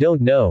 "I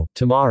don't know,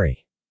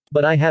 Tamari.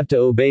 But I have to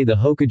obey the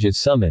Hokage's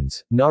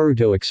summons,"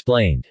 Naruto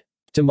explained.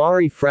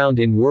 Tamari frowned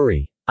in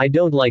worry. "I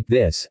don't like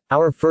this,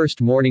 our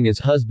first morning as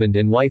husband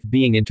and wife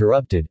being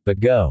interrupted, but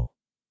go."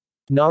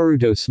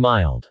 Naruto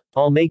smiled.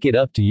 "I'll make it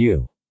up to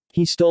you."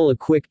 He stole a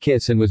quick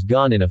kiss and was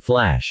gone in a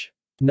flash.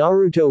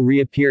 Naruto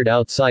reappeared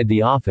outside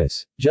the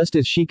office, just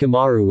as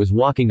Shikamaru was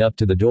walking up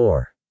to the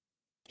door.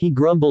 He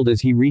grumbled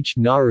as he reached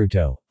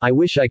Naruto, "I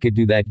wish I could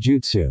do that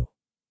jutsu.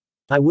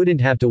 I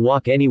wouldn't have to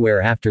walk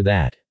anywhere after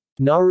that."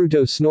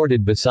 Naruto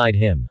snorted beside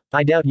him.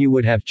 "I doubt you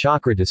would have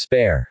chakra to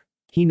spare."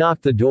 He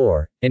knocked the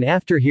door, and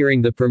after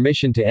hearing the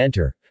permission to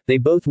enter, they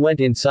both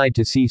went inside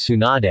to see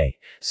Tsunade,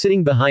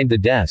 sitting behind the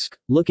desk,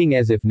 looking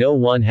as if no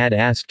one had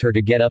asked her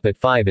to get up at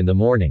 5 in the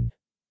morning.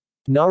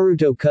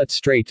 Naruto cut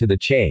straight to the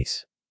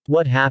chase.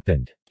 "What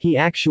happened? He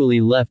actually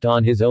left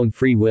on his own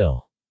free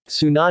will?"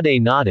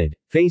 Tsunade nodded,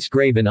 face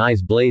grave and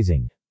eyes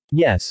blazing.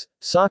 "Yes,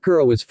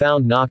 Sakura was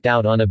found knocked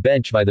out on a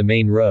bench by the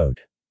main road.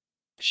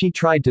 She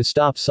tried to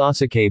stop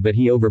Sasuke but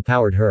he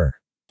overpowered her.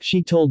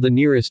 She told the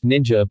nearest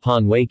ninja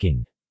upon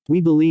waking.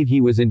 We believe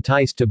he was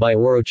enticed by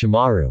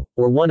Orochimaru,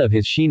 or one of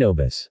his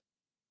shinobis.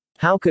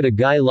 How could a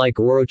guy like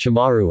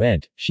Orochimaru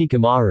ent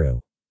Shikamaru?"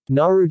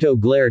 Naruto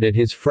glared at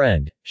his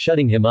friend,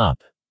 shutting him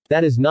up.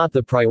 "That is not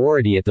the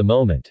priority at the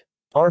moment.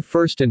 Our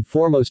first and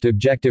foremost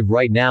objective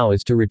right now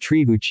is to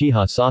retrieve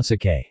Uchiha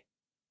Sasuke."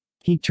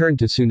 He turned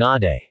to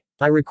Tsunade.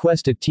 "I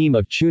request a team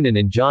of Chunin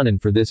and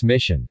Jonin for this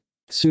mission."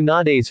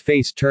 Tsunade's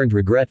face turned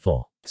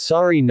regretful.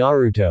 "Sorry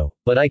Naruto,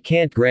 but I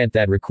can't grant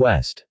that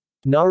request."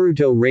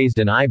 Naruto raised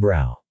an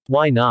eyebrow.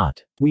 "Why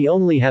not? We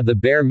only have the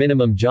bare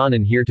minimum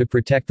Jonin here to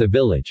protect the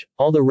village,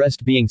 all the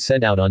rest being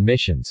sent out on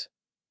missions.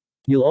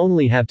 You'll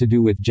only have to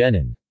do with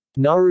Genin."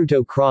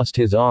 Naruto crossed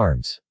his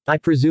arms. "I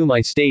presume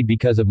I stayed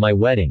because of my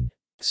wedding."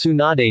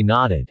 Tsunade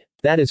nodded.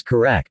 "That is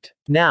correct.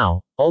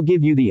 Now, I'll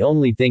give you the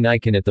only thing I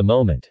can at the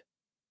moment.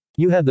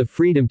 You have the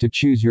freedom to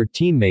choose your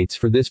teammates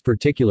for this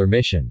particular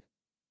mission.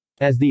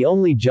 As the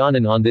only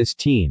Jonin on this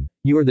team,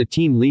 you are the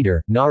team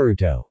leader,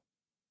 Naruto."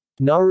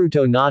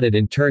 Naruto nodded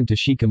and turned to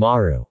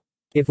Shikamaru.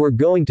 "If we're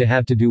going to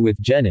have to do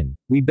with Genin,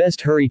 we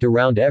best hurry to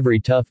round every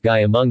tough guy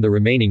among the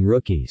remaining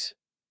rookies.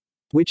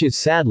 Which is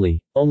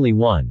sadly, only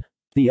one.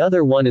 The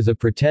other one is a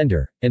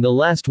pretender, and the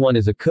last one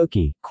is a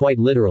cookie, quite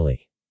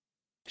literally."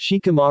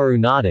 Shikamaru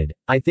nodded.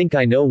 "I think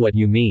I know what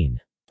you mean.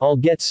 I'll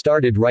get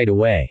started right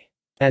away."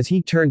 As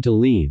he turned to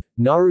leave,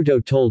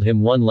 Naruto told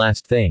him one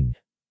last thing.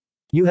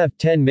 "You have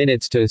 10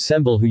 minutes to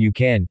assemble who you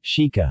can,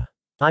 Shika.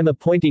 I'm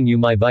appointing you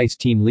my vice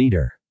team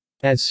leader.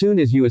 As soon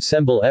as you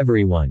assemble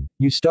everyone,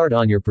 you start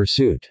on your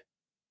pursuit.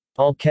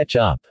 I'll catch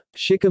up."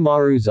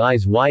 Shikamaru's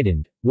eyes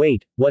widened.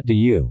 "Wait, what do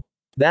you?"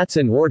 "That's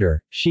an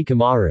order,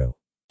 Shikamaru."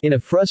 In a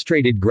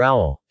frustrated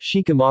growl,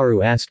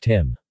 Shikamaru asked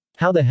him.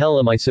 "How the hell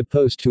am I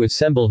supposed to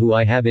assemble who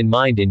I have in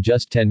mind in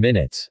just 10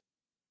 minutes?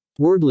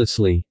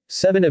 Wordlessly,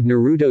 7 of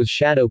Naruto's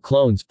shadow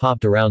clones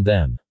popped around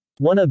them.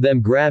 One of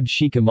them grabbed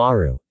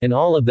Shikamaru, and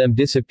all of them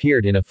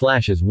disappeared in a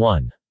flash as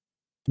one.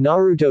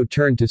 Naruto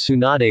turned to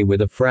Tsunade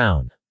with a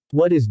frown.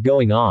 "What is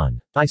going on?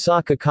 I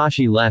saw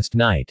Kakashi last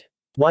night.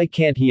 Why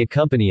can't he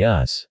accompany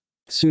us?"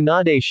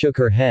 Tsunade shook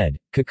her head.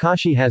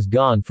 "Kakashi has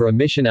gone for a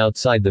mission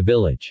outside the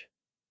village.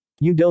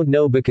 You don't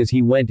know because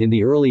he went in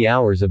the early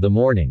hours of the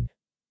morning.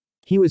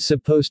 He was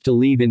supposed to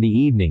leave in the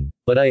evening,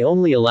 but I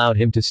only allowed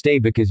him to stay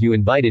because you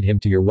invited him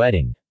to your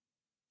wedding."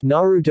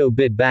 Naruto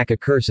bit back a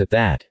curse at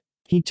that.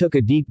 He took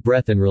a deep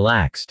breath and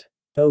relaxed.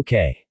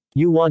 "Okay.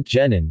 You want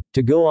Genin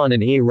to go on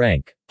an A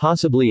rank,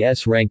 possibly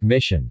S rank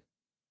mission.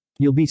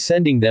 You'll be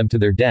sending them to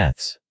their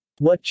deaths.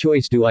 What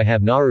choice do I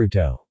have,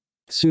 Naruto?"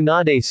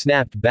 Tsunade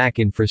snapped back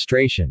in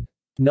frustration.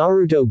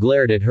 Naruto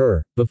glared at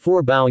her,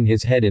 before bowing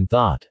his head in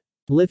thought.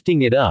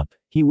 Lifting it up,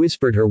 he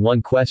whispered her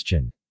one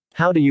question.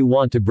 "How do you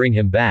want to bring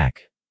him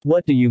back?"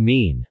 "What do you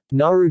mean?"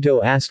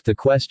 Naruto asked the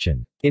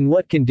question. "In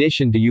what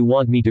condition do you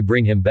want me to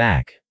bring him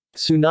back?"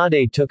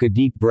 Tsunade took a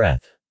deep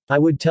breath. "I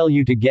would tell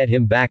you to get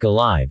him back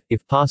alive,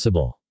 if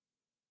possible.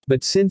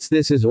 But since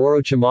this is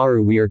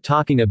Orochimaru we are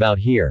talking about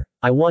here,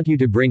 I want you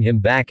to bring him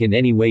back in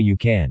any way you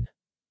can.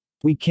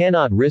 We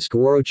cannot risk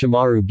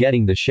Orochimaru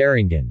getting the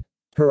Sharingan."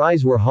 Her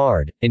eyes were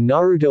hard, and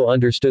Naruto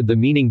understood the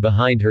meaning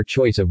behind her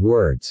choice of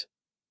words.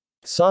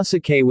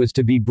 Sasuke was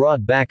to be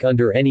brought back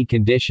under any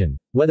condition,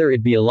 whether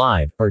it be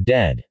alive, or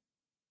dead.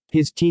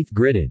 His teeth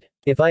gritted.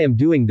 "If I am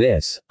doing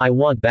this, I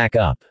want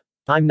backup.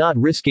 I'm not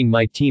risking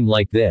my team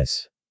like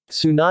this."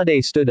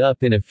 Tsunade stood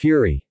up in a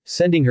fury,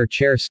 sending her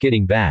chair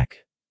skidding back.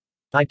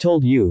 "I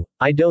told you,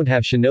 I don't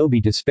have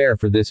shinobi to spare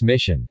for this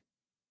mission."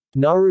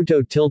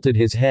 Naruto tilted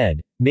his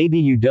head. "Maybe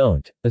you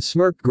don't." A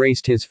smirk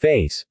graced his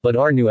face, "but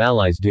our new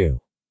allies do."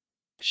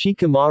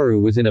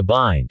 Shikamaru was in a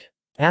bind.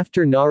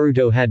 After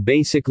Naruto had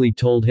basically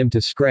told him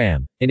to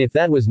scram, and if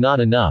that was not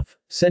enough,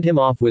 sent him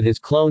off with his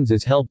clones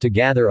as help to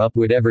gather up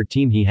whatever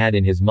team he had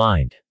in his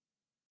mind.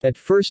 At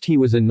first he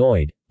was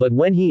annoyed, but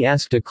when he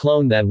asked a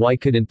clone that why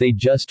couldn't they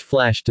just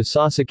flash to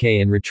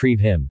Sasuke and retrieve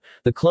him,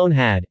 the clone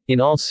had,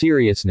 in all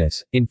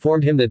seriousness,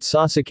 informed him that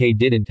Sasuke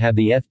didn't have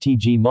the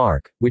FTG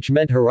mark, which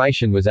meant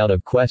Hiraishin was out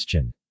of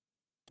question.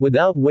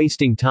 Without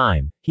wasting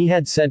time, he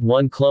had sent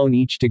one clone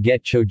each to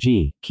get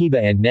Choji,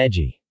 Kiba and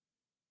Neji.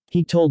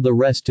 He told the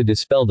rest to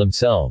dispel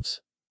themselves.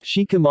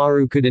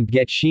 Shikamaru couldn't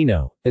get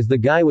Shino, as the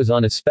guy was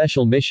on a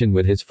special mission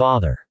with his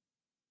father.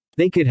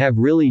 They could have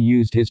really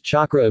used his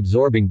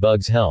chakra-absorbing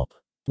bug's help.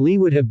 Lee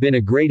would have been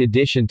a great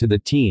addition to the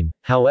team,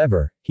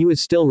 however, he was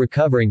still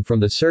recovering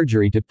from the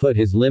surgery to put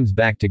his limbs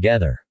back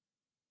together.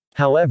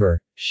 However,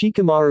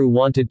 Shikamaru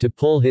wanted to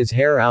pull his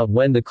hair out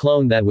when the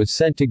clone that was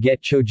sent to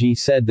get Choji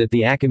said that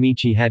the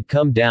Akamichi had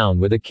come down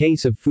with a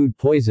case of food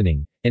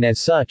poisoning, and as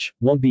such,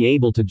 won't be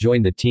able to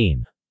join the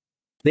team.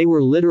 They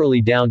were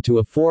literally down to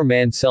a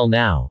 4-man cell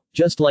now,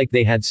 just like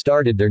they had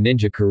started their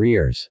ninja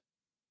careers.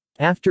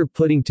 After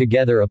putting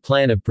together a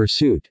plan of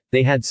pursuit,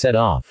 they had set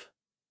off.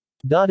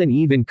 And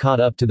even caught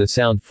up to the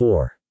Sound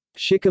 4.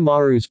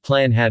 Shikamaru's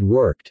plan had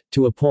worked,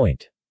 to a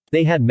point.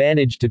 They had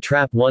managed to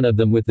trap one of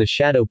them with the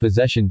shadow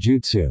possession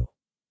jutsu.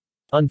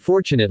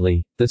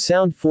 Unfortunately, the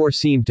Sound 4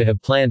 seemed to have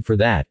planned for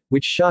that,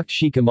 which shocked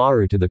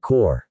Shikamaru to the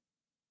core.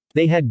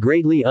 They had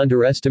greatly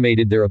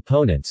underestimated their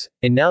opponents,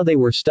 and now they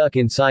were stuck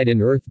inside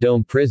an Earth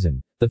Dome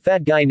prison, the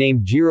fat guy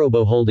named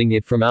Jirobo holding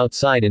it from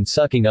outside and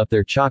sucking up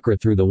their chakra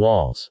through the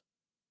walls.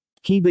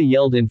 Kiba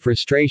yelled in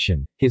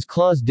frustration, his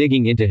claws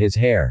digging into his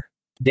hair.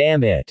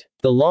 Damn it.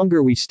 The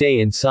longer we stay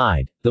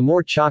inside, the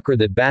more chakra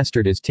that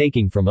bastard is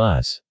taking from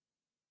us.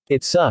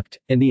 It sucked,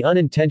 and the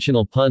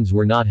unintentional puns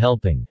were not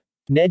helping.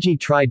 Neji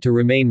tried to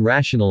remain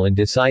rational and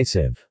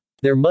decisive.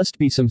 There must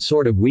be some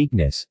sort of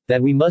weakness,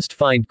 that we must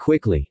find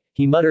quickly,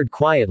 he muttered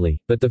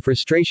quietly, but the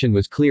frustration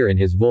was clear in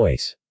his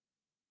voice.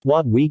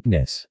 What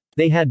weakness?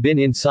 They had been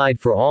inside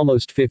for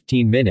almost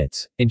 15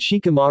 minutes, and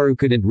Shikamaru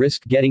couldn't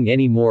risk getting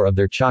any more of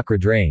their chakra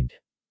drained.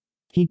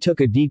 He took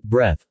a deep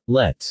breath.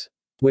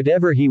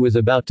 Whatever he was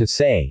about to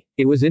say,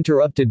 it was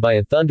interrupted by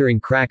a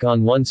thundering crack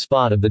on one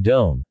spot of the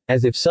dome,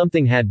 as if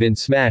something had been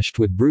smashed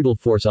with brutal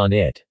force on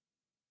it.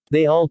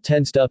 They all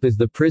tensed up as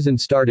the prison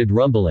started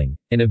rumbling,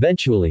 and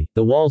eventually,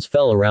 the walls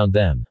fell around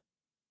them.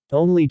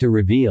 Only to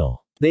reveal.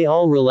 They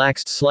all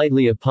relaxed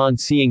slightly upon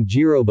seeing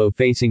Jirobo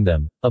facing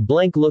them, a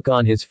blank look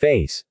on his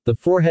face, the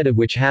forehead of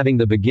which having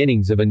the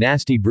beginnings of a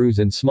nasty bruise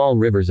and small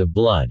rivers of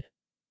blood.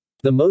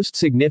 The most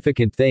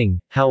significant thing,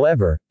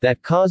 however,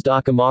 that caused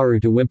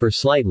Akamaru to whimper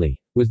slightly,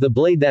 was the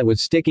blade that was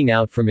sticking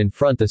out from in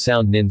front the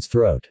Sound Nin's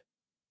throat.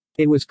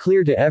 It was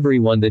clear to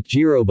everyone that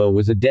Jirobo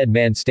was a dead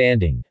man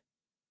standing.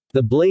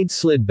 The blade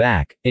slid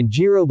back, and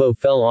Jirobo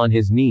fell on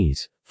his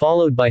knees,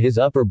 followed by his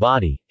upper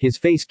body, his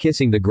face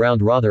kissing the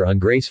ground rather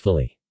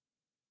ungracefully.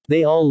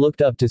 They all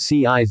looked up to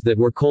see eyes that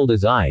were cold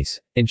as ice,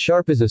 and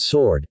sharp as a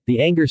sword, the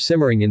anger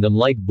simmering in them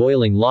like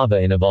boiling lava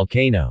in a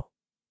volcano.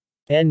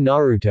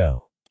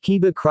 Naruto.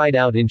 Kiba cried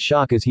out in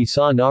shock as he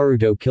saw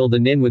Naruto kill the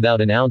nin without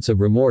an ounce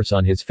of remorse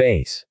on his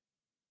face.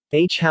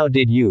 How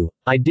did you?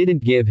 I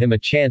didn't give him a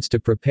chance to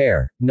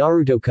prepare,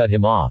 Naruto cut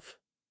him off.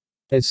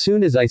 As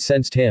soon as I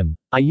sensed him,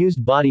 I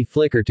used body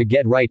flicker to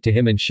get right to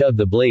him and shoved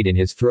the blade in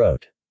his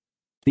throat.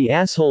 The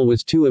asshole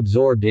was too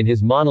absorbed in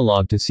his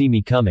monologue to see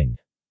me coming.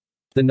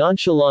 The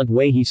nonchalant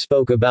way he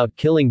spoke about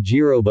killing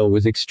Jirobo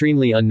was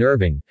extremely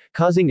unnerving,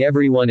 causing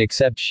everyone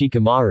except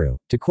Shikamaru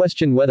to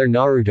question whether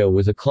Naruto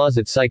was a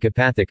closet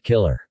psychopathic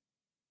killer.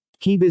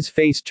 Kiba's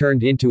face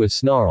turned into a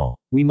snarl.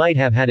 We might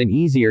have had an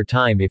easier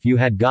time if you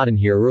had gotten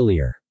here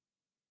earlier.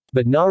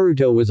 But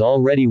Naruto was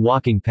already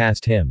walking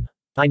past him.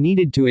 I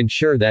needed to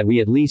ensure that we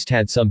at least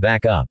had some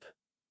backup.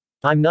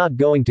 I'm not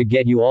going to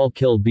get you all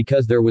killed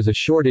because there was a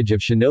shortage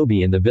of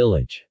shinobi in the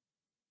village.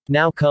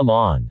 Now come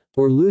on.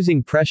 We're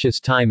losing precious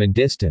time and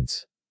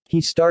distance. He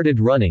started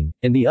running,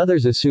 and the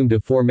others assumed a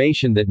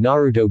formation that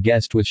Naruto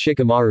guessed was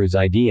Shikamaru's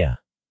idea.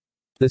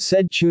 The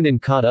said Chunin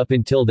caught up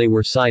until they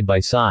were side by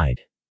side.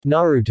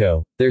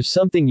 Naruto, there's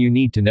something you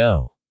need to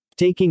know.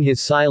 Taking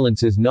his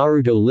silence as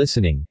Naruto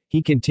listening,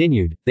 he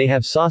continued, they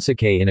have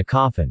Sasuke in a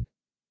coffin.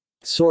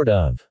 Sort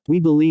of. We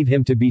believe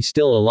him to be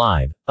still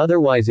alive,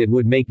 otherwise it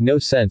would make no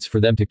sense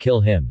for them to kill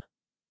him.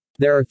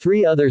 There are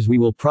 3 others we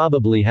will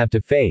probably have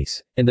to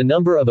face, and the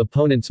number of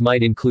opponents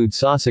might include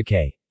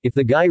Sasuke, if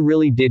the guy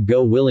really did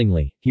go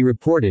willingly, he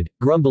reported,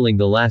 grumbling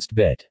the last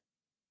bit.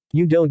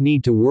 You don't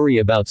need to worry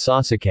about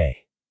Sasuke.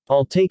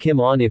 I'll take him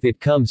on if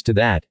it comes to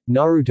that,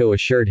 Naruto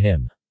assured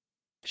him.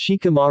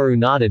 Shikamaru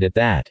nodded at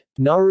that.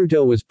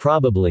 Naruto was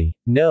probably,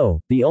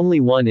 the only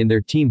one in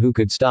their team who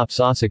could stop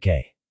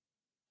Sasuke.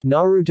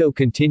 Naruto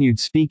continued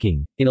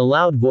speaking, in a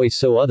loud voice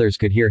so others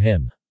could hear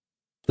him.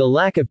 The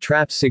lack of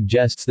traps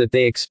suggests that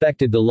they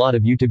expected the lot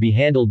of you to be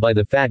handled by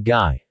the fat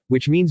guy,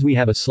 which means we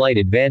have a slight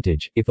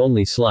advantage, if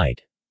only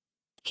slight.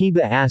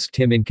 Kiba asked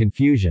him in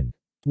confusion.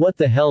 What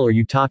the hell are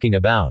you talking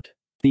about?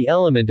 The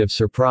element of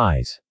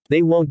surprise.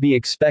 They won't be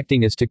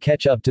expecting us to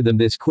catch up to them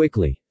this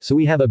quickly, so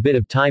we have a bit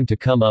of time to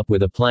come up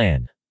with a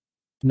plan.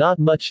 Not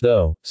much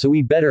though, so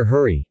we better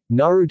hurry,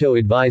 Naruto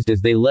advised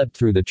as they leapt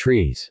through the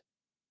trees.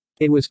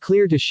 It was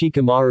clear to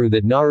Shikamaru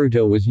that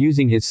Naruto was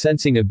using his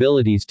sensing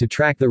abilities to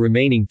track the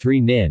remaining 3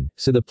 nin,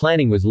 so the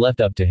planning was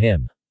left up to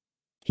him.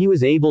 He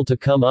was able to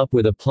come up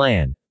with a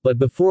plan, but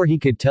before he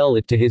could tell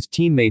it to his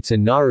teammates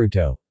and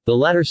Naruto, the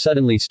latter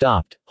suddenly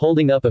stopped,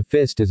 holding up a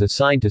fist as a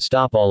sign to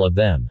stop all of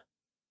them.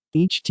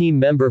 Each team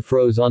member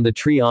froze on the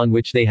tree on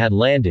which they had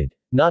landed,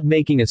 not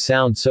making a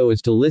sound so as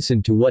to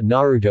listen to what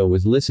Naruto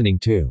was listening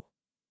to.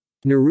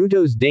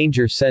 Naruto's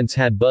danger sense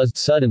had buzzed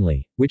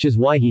suddenly, which is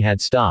why he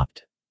had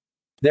stopped.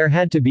 There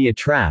had to be a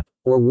trap,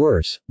 or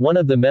worse, one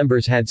of the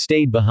members had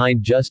stayed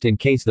behind just in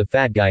case the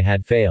fat guy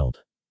had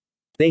failed.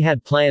 They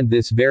had planned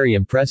this very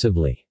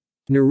impressively.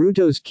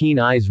 Naruto's keen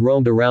eyes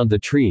roamed around the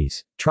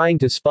trees, trying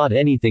to spot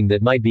anything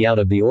that might be out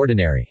of the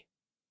ordinary.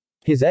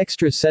 His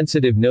extra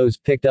sensitive nose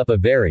picked up a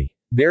very,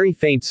 very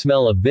faint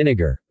smell of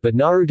vinegar, but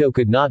Naruto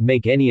could not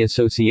make any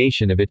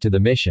association of it to the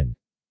mission.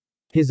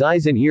 His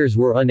eyes and ears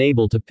were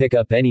unable to pick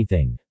up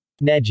anything.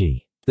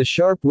 Neji. The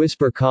sharp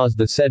whisper caused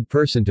the said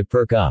person to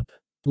perk up.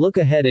 Look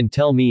ahead and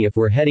tell me if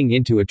we're heading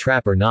into a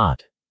trap or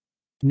not.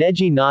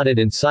 Neji nodded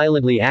and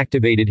silently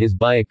activated his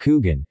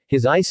Byakugan,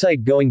 his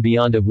eyesight going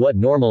beyond of what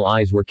normal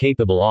eyes were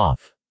capable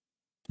of.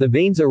 The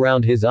veins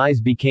around his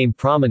eyes became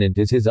prominent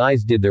as his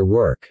eyes did their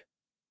work.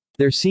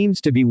 There seems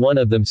to be one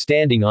of them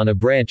standing on a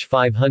branch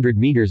 500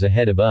 meters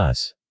ahead of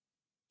us.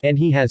 And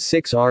he has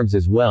 6 arms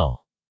as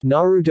well.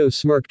 Naruto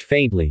smirked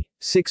faintly.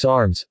 6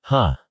 arms,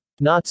 huh?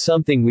 Not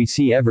something we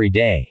see every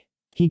day.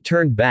 He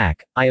turned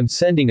back. I am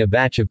sending a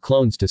batch of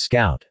clones to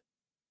scout.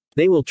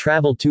 They will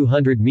travel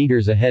 200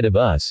 meters ahead of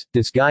us,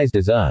 disguised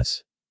as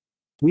us.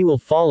 We will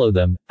follow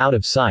them, out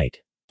of sight.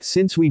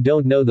 Since we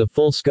don't know the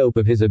full scope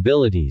of his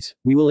abilities,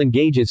 we will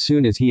engage as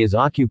soon as he is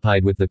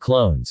occupied with the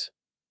clones.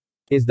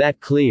 Is that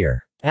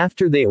clear?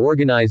 After they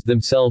organized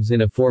themselves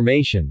in a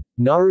formation,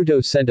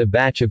 Naruto sent a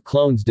batch of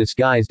clones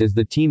disguised as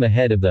the team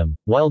ahead of them,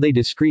 while they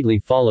discreetly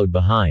followed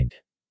behind.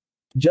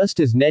 Just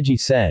as Neji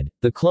said,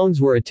 the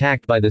clones were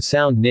attacked by the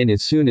sound nin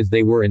as soon as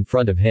they were in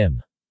front of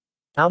him.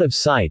 Out of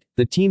sight,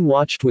 the team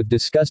watched with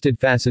disgusted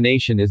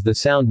fascination as the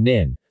sound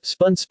nin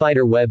spun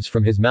spider webs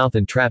from his mouth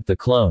and trapped the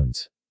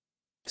clones.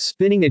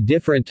 Spinning a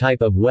different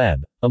type of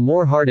web, a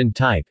more hardened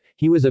type,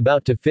 he was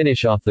about to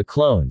finish off the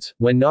clones,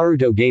 when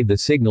Naruto gave the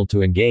signal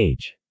to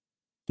engage.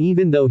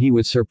 Even though he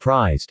was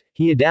surprised,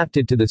 he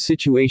adapted to the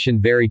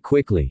situation very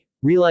quickly,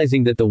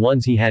 realizing that the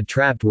ones he had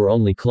trapped were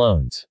only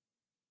clones.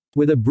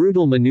 With a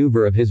brutal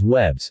maneuver of his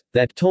webs,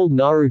 that told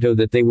Naruto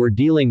that they were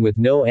dealing with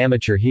no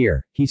amateur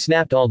here, he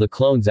snapped all the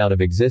clones out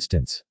of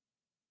existence.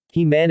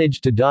 He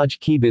managed to dodge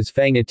Kiba's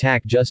fang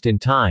attack just in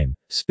time,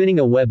 spinning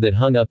a web that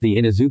hung up the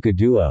Inuzuka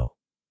duo.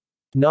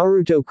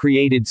 Naruto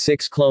created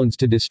 6 clones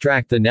to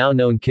distract the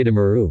now-known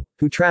Kitamura,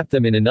 who trapped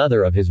them in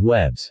another of his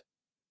webs.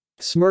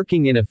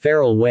 Smirking in a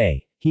feral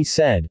way, he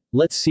said,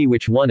 "Let's see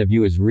which one of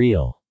you is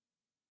real."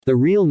 The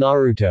real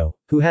Naruto,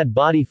 who had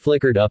body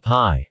flickered up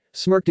high,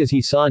 smirked as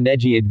he saw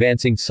Neji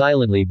advancing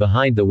silently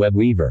behind the web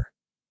weaver.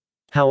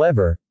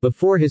 However,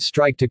 before his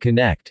strike to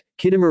connect,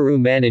 Kitamura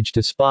managed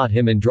to spot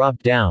him and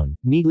dropped down,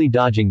 neatly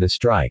dodging the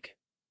strike.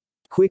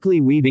 Quickly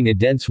weaving a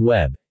dense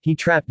web, he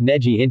trapped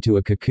Neji into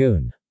a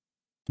cocoon.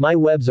 My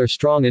webs are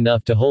strong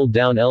enough to hold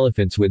down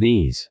elephants with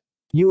ease.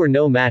 You are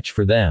no match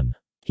for them.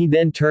 He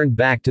then turned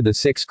back to the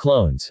 6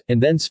 clones,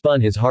 and then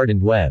spun his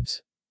hardened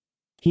webs.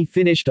 He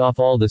finished off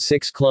all the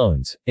 6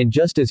 clones, and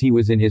just as he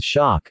was in his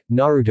shock,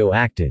 Naruto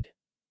acted.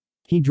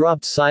 He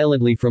dropped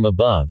silently from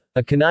above,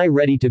 a kunai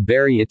ready to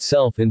bury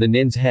itself in the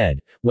nin's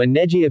head, when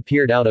Neji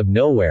appeared out of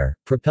nowhere,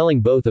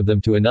 propelling both of them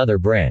to another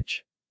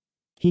branch.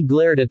 He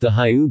glared at the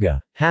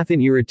Hyuga, half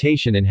in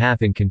irritation and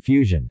half in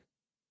confusion.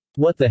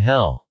 What the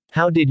hell?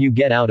 How did you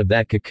get out of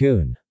that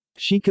cocoon?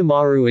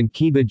 Shikamaru and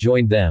Kiba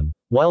joined them,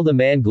 while the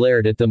man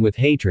glared at them with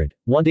hatred,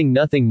 wanting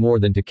nothing more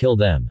than to kill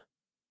them.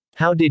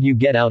 How did you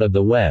get out of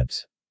the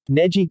webs?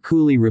 Neji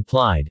coolly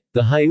replied,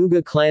 the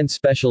Hyuga clan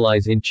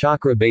specialize in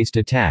chakra-based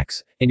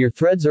attacks, and your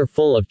threads are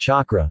full of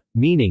chakra,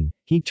 meaning,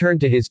 he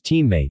turned to his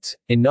teammates,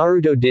 and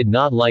Naruto did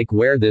not like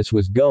where this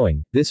was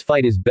going, this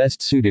fight is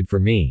best suited for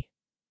me.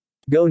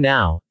 Go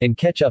now, and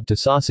catch up to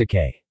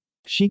Sasuke.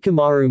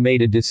 Shikamaru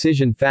made a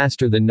decision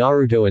faster than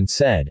Naruto and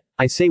said,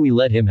 I say we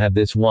let him have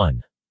this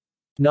one.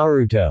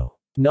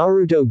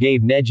 Naruto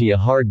gave Neji a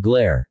hard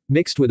glare,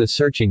 mixed with a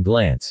searching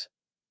glance.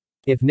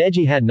 If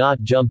Neji had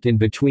not jumped in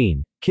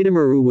between,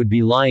 Kitamura would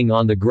be lying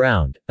on the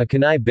ground, a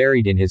kunai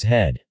buried in his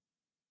head.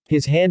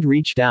 His hand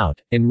reached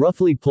out, and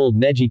roughly pulled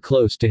Neji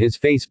close to his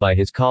face by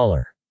his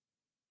collar.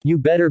 You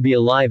better be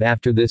alive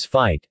after this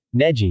fight,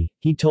 Neji,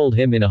 he told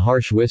him in a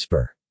harsh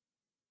whisper.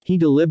 He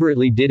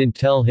deliberately didn't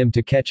tell him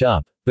to catch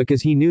up,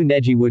 because he knew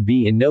Neji would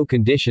be in no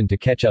condition to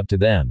catch up to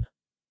them.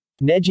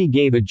 Neji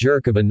gave a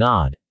jerk of a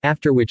nod,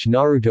 after which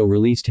Naruto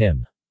released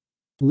him.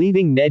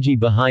 Leaving Neji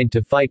behind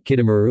to fight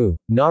Kitamura,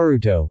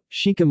 Naruto,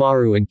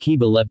 Shikamaru and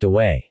Kiba leapt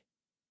away.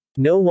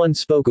 No one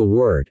spoke a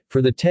word,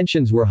 for the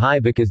tensions were high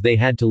because they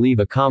had to leave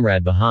a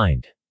comrade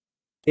behind.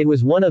 It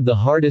was one of the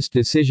hardest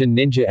decisions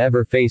ninja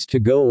ever faced to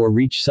go or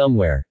reach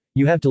somewhere.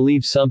 You have to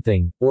leave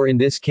something, or in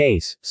this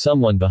case,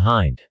 someone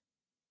behind.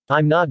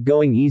 I'm not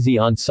going easy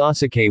on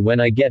Sasuke when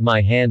I get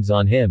my hands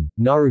on him,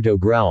 Naruto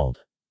growled.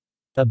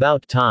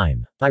 About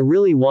time. I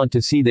really want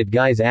to see that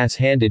guy's ass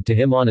handed to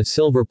him on a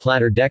silver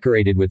platter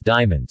decorated with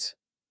diamonds.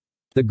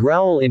 The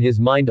growl in his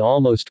mind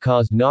almost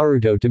caused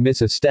Naruto to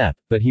miss a step,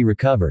 but he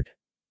recovered.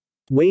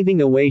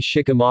 Waving away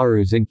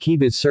Shikamaru's and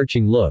Kiba's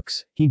searching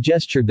looks, he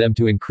gestured them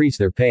to increase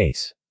their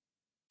pace.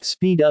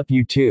 Speed up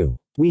you two.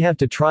 We have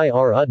to try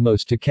our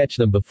utmost to catch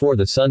them before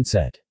the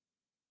sunset.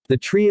 The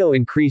trio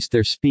increased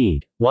their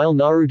speed, while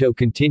Naruto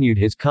continued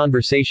his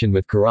conversation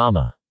with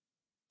Kurama.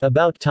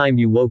 About time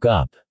you woke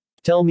up.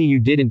 Tell me you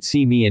didn't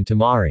see me and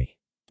Temari.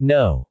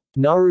 No.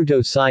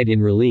 Naruto sighed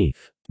in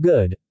relief.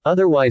 Good,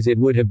 otherwise it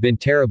would have been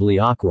terribly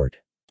awkward.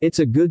 It's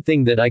a good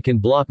thing that I can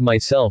block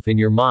myself in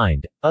your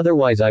mind,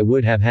 otherwise I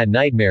would have had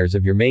nightmares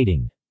of your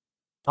mating.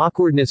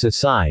 Awkwardness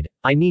aside,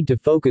 I need to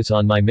focus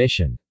on my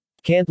mission.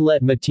 Can't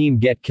let my team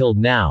get killed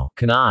now,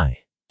 can I?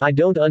 I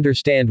don't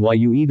understand why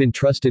you even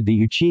trusted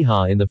the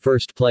Uchiha in the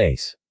first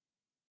place.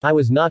 I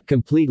was not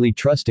completely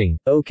trusting,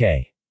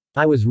 okay.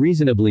 I was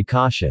reasonably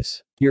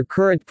cautious. Your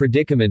current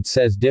predicament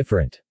says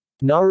different.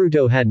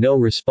 Naruto had no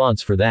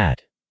response for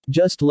that.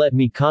 Just let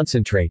me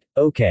concentrate,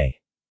 okay.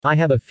 I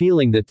have a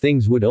feeling that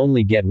things would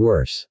only get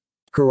worse.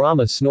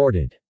 Kurama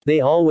snorted.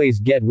 They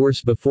always get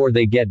worse before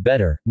they get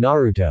better,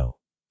 Naruto.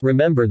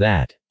 Remember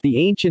that. The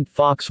ancient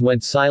fox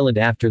went silent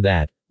after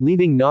that,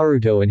 leaving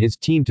Naruto and his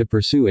team to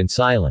pursue in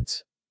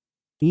silence.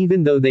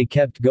 Even though they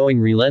kept going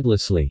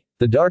relentlessly,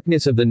 the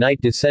darkness of the night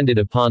descended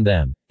upon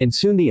them, and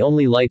soon the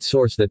only light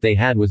source that they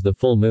had was the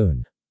full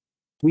moon.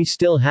 We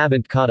still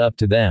haven't caught up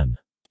to them.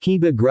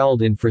 Kiba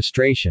growled in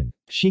frustration.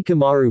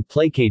 Shikamaru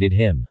placated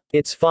him.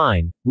 It's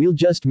fine, we'll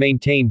just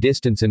maintain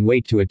distance and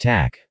wait to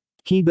attack.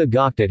 Kiba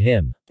gawked at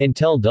him.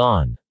 Until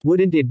dawn.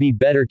 Wouldn't it be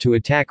better to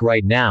attack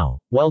right now,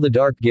 while the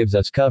dark gives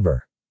us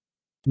cover?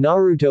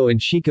 Naruto and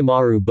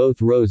Shikamaru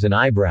both rose an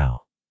eyebrow.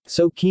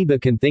 So Kiba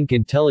can think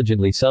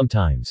intelligently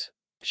sometimes.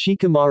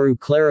 Shikamaru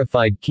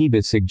clarified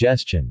Kiba's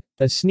suggestion.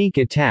 A sneak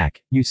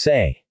attack, you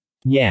say?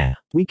 Yeah.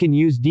 We can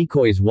use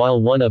decoys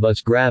while one of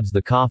us grabs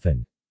the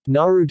coffin.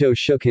 Naruto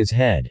shook his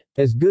head.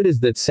 As good as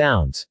that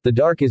sounds, the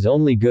dark is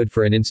only good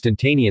for an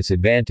instantaneous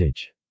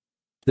advantage.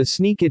 The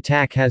sneak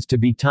attack has to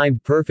be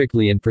timed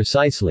perfectly and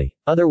precisely,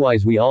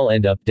 otherwise we all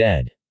end up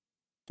dead.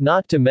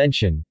 Not to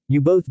mention,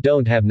 you both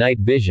don't have night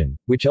vision,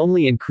 which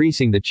only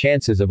increasing the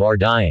chances of our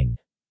dying.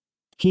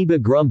 Kiba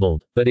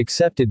grumbled, but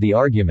accepted the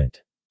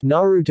argument.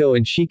 Naruto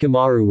and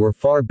Shikamaru were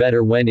far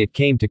better when it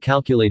came to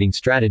calculating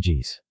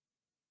strategies.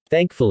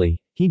 Thankfully,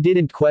 he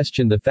didn't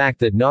question the fact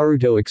that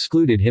Naruto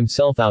excluded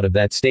himself out of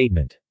that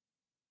statement.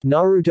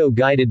 Naruto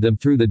guided them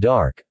through the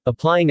dark,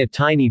 applying a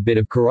tiny bit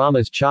of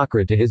Kurama's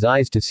chakra to his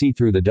eyes to see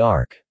through the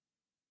dark.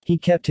 He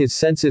kept his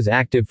senses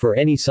active for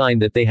any sign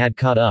that they had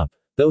caught up,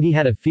 though he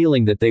had a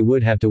feeling that they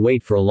would have to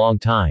wait for a long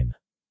time.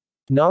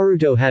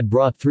 Naruto had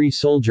brought 3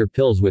 soldier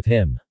pills with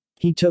him.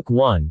 He took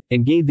one,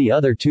 and gave the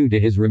other 2 to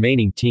his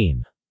remaining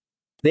team.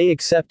 They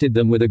accepted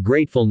them with a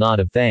grateful nod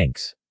of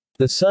thanks.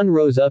 The sun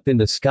rose up in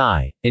the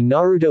sky, and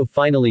Naruto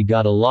finally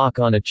got a lock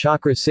on a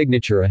chakra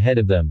signature ahead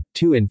of them,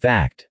 2 in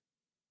fact.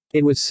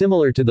 It was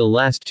similar to the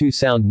last 2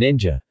 sound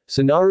ninja,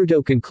 so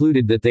Naruto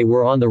concluded that they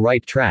were on the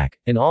right track,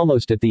 and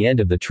almost at the end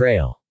of the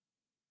trail.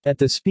 At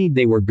the speed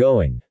they were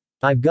going.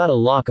 I've got a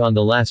lock on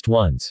the last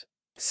ones.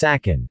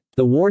 Sakin.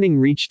 The warning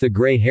reached the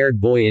gray-haired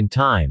boy in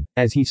time,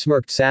 as he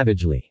smirked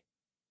savagely.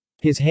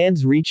 His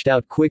hands reached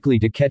out quickly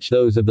to catch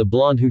those of the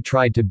blonde who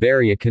tried to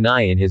bury a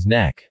kunai in his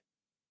neck.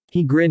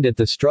 He grinned at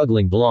the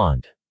struggling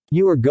blonde.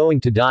 You are going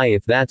to die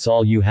if that's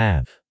all you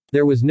have.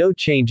 There was no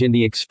change in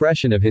the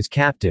expression of his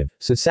captive,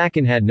 so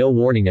Sakin had no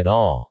warning at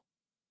all.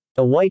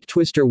 A white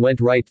twister went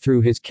right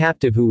through his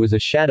captive who was a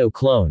shadow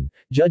clone,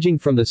 judging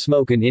from the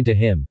smoke and into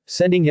him,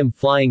 sending him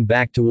flying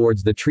back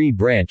towards the tree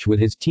branch with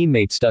his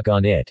teammate stuck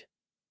on it.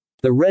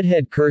 The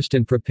redhead cursed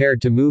and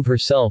prepared to move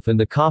herself and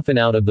the coffin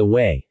out of the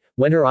way,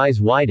 when her eyes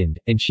widened,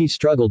 and she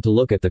struggled to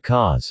look at the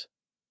cause.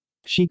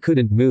 She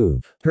couldn't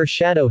move. Her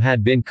shadow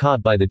had been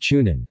caught by the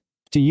Chunin.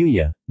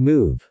 Tayuya,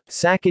 move.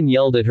 Sakin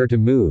yelled at her to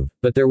move,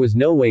 but there was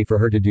no way for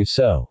her to do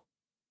so.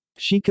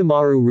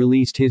 Shikamaru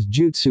released his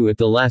jutsu at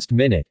the last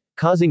minute,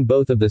 causing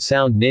both of the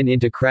sound nin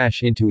to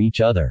crash into each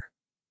other.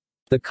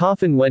 The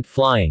coffin went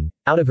flying,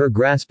 out of her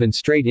grasp and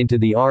straight into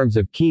the arms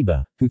of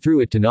Kiba, who threw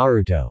it to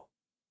Naruto.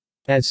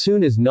 As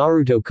soon as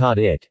Naruto caught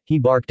it, he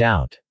barked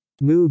out.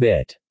 Move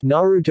it.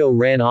 Naruto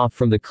ran off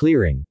from the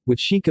clearing, with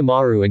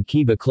Shikamaru and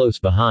Kiba close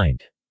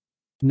behind.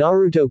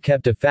 Naruto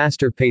kept a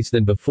faster pace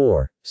than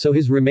before, so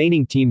his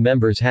remaining team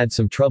members had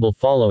some trouble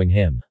following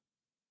him.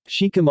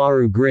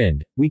 Shikamaru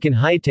grinned, we can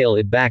hightail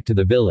it back to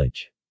the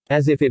village.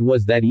 As if it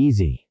was that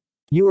easy.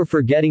 You are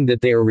forgetting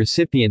that they are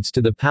recipients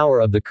to the power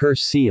of the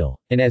curse seal,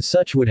 and as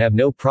such would have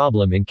no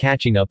problem in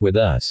catching up with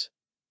us.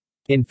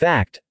 In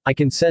fact, I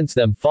can sense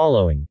them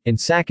following, and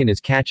Sakin is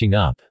catching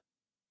up.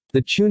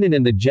 The Chunin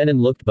and the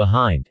Genin looked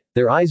behind,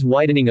 their eyes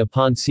widening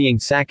upon seeing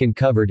Sakin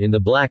covered in the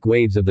black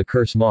waves of the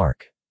curse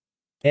mark.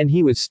 And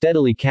he was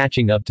steadily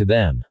catching up to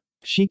them.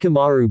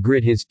 Shikamaru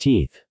grit his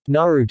teeth.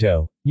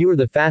 Naruto, you are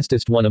the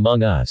fastest one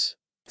among us.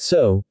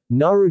 So,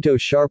 Naruto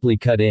sharply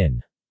cut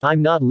in.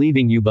 I'm not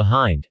leaving you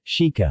behind,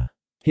 Shika.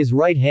 His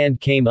right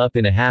hand came up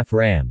in a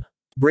half-ram.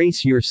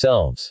 Brace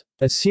yourselves.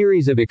 A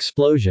series of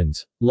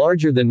explosions,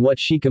 larger than what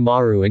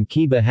Shikamaru and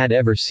Kiba had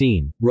ever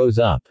seen, rose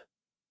up.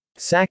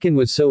 Sakin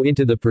was so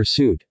into the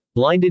pursuit,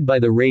 blinded by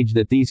the rage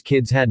that these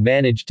kids had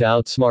managed to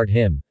outsmart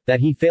him, that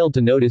he failed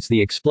to notice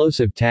the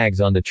explosive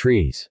tags on the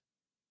trees.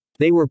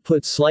 They were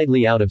put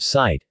slightly out of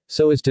sight,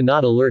 so as to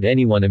not alert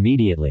anyone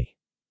immediately.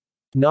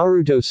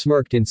 Naruto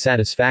smirked in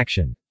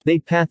satisfaction. The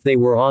path they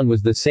were on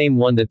was the same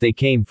one that they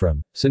came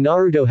from, so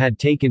Naruto had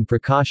taken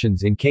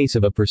precautions in case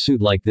of a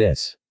pursuit like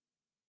this.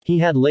 He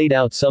had laid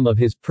out some of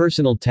his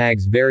personal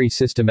tags very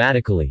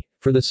systematically,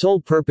 for the sole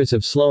purpose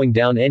of slowing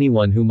down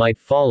anyone who might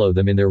follow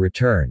them in their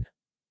return.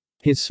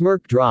 His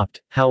smirk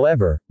dropped,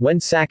 however, when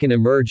Sakin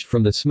emerged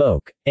from the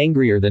smoke,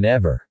 angrier than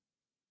ever.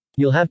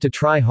 You'll have to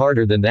try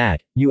harder than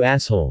that, you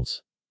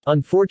assholes.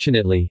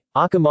 Unfortunately,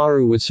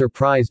 Akamaru was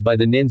surprised by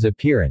the nin's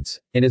appearance,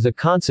 and as a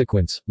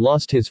consequence,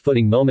 lost his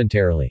footing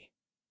momentarily.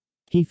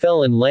 He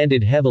fell and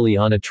landed heavily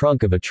on a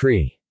trunk of a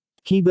tree.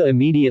 Kiba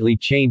immediately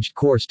changed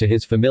course to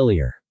his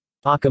familiar.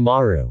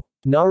 Akamaru.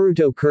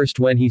 Naruto cursed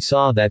when he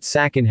saw that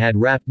Sakin had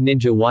wrapped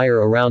ninja wire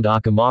around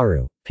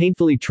Akamaru,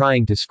 painfully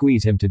trying to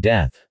squeeze him to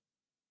death.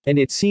 And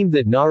it seemed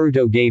that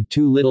Naruto gave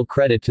too little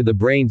credit to the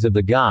brains of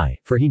the guy,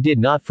 for he did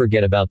not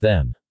forget about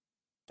them.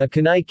 A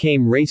kunai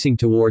came racing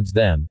towards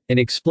them, an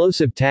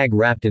explosive tag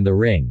wrapped in the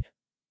ring.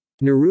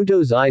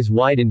 Naruto's eyes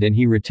widened and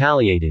he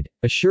retaliated,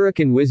 a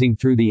shuriken whizzing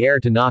through the air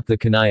to knock the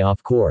kunai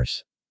off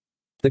course.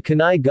 The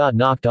kunai got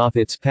knocked off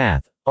its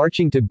path,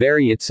 arching to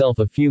bury itself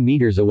a few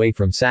meters away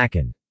from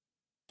Sakin.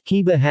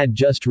 Kiba had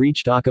just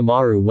reached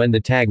Akamaru when the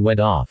tag went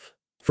off.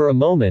 For a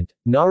moment,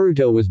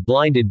 Naruto was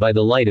blinded by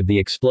the light of the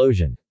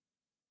explosion.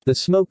 The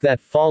smoke that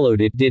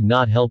followed it did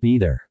not help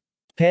either.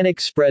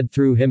 Panic spread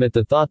through him at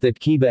the thought that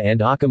Kiba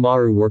and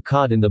Akamaru were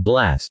caught in the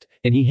blast,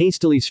 and he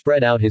hastily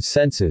spread out his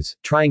senses,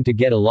 trying to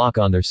get a lock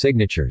on their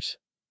signatures.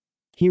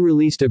 He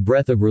released a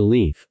breath of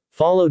relief,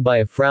 followed by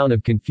a frown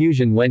of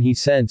confusion when he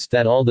sensed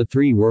that all the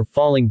three were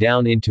falling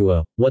down into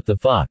a, what the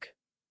fuck?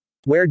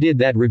 Where did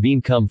that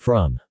ravine come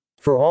from?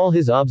 For all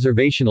his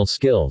observational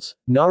skills,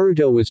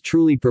 Naruto was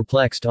truly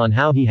perplexed on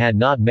how he had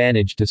not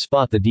managed to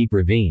spot the deep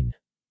ravine.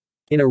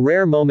 In a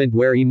rare moment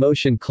where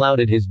emotion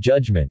clouded his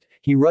judgment,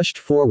 he rushed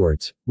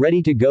forwards,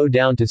 ready to go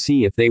down to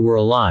see if they were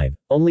alive,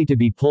 only to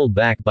be pulled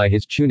back by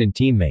his Chunin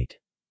teammate.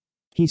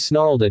 He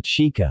snarled at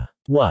Shika.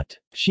 What?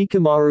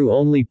 Shikamaru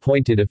only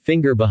pointed a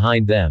finger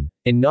behind them,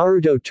 and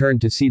Naruto turned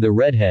to see the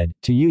redhead,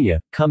 Tayuya,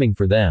 coming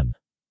for them.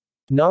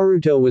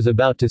 Naruto was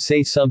about to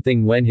say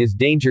something when his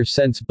danger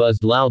sense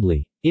buzzed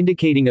loudly,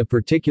 indicating a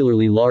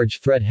particularly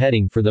large threat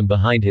heading for them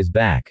behind his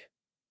back.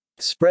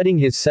 Spreading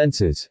his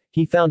senses,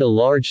 he found a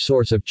large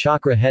source of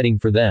chakra heading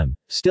for them,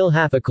 still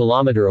half a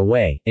kilometer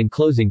away, and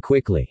closing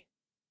quickly.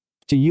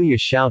 Tayuya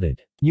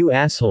shouted. You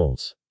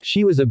assholes.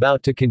 She was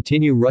about to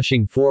continue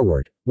rushing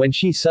forward, when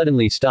she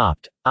suddenly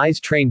stopped, eyes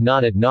trained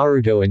not at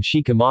Naruto and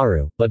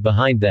Shikamaru, but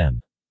behind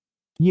them.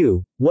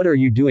 You, what are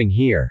you doing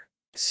here?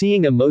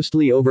 Seeing a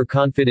mostly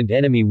overconfident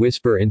enemy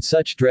whisper in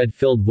such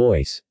dread-filled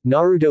voice,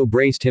 Naruto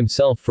braced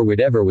himself for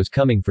whatever was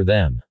coming for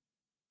them.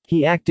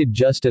 He acted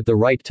just at the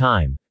right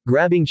time,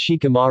 grabbing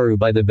Shikamaru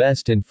by the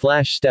vest and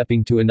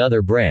flash-stepping to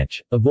another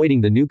branch, avoiding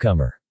the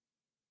newcomer.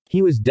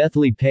 He was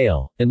deathly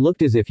pale, and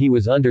looked as if he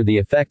was under the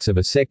effects of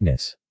a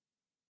sickness.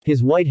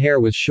 His white hair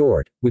was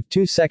short, with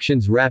two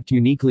sections wrapped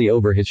uniquely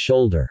over his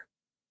shoulder.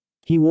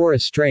 He wore a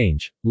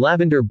strange,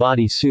 lavender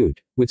body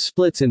suit, with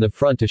splits in the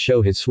front to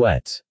show his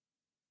sweats.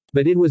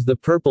 But it was the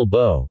purple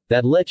bow,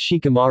 that let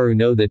Shikamaru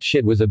know that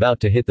shit was about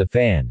to hit the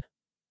fan.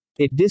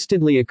 It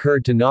distantly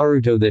occurred to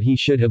Naruto that he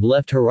should have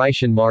left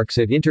Horizon marks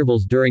at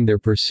intervals during their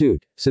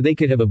pursuit, so they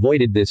could have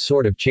avoided this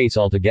sort of chase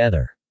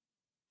altogether.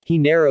 He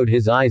narrowed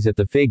his eyes at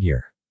the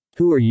figure.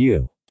 Who are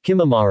you?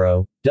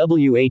 Kimimaro,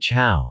 W.H.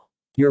 How?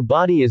 Your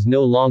body is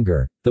no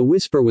longer. The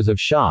whisper was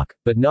of shock,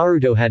 but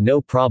Naruto had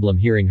no problem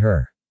hearing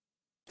her.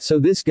 So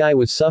this guy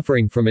was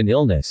suffering from an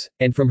illness,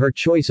 and from her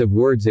choice of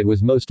words it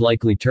was most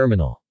likely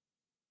terminal.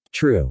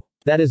 True.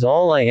 That is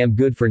all I am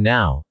good for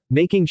now.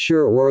 Making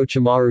sure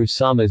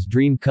Orochimaru-sama's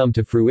dream come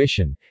to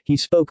fruition, he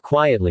spoke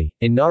quietly,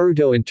 and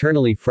Naruto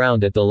internally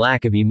frowned at the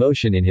lack of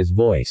emotion in his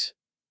voice.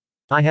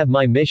 I have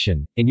my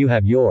mission, and you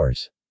have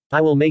yours.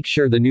 I will make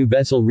sure the new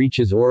vessel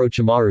reaches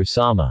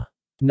Orochimaru-sama.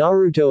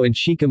 Naruto and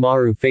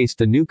Shikamaru faced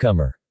the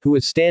newcomer, who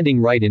was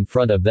standing right in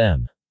front of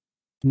them.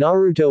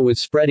 Naruto was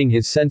spreading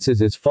his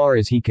senses as far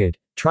as he could,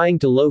 trying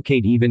to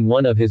locate even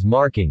one of his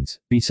markings,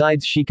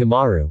 besides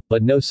Shikamaru,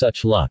 but no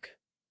such luck.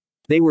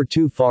 They were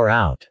too far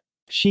out.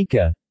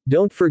 Shika,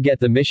 don't forget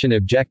the mission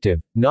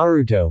objective,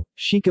 Naruto,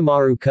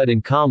 Shikamaru cut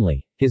in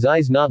calmly, his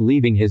eyes not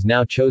leaving his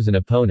now chosen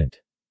opponent.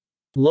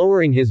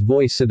 Lowering his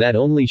voice so that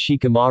only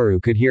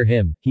Shikamaru could hear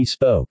him, he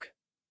spoke.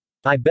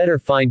 I better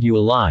find you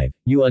alive,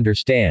 you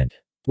understand.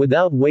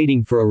 Without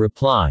waiting for a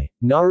reply,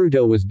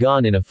 Naruto was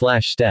gone in a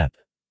flash step.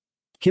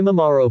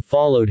 Kimimaro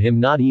followed him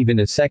not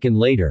even a second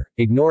later,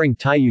 ignoring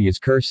Taiyuya's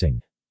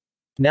cursing.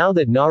 Now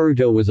that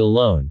Naruto was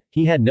alone,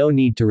 he had no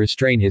need to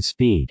restrain his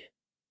speed.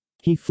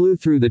 He flew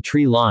through the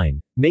tree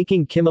line,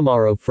 making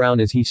Kimimaro frown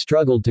as he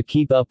struggled to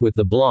keep up with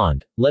the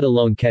blonde, let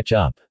alone catch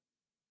up.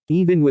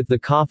 Even with the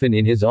coffin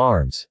in his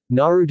arms,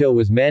 Naruto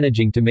was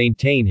managing to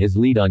maintain his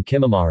lead on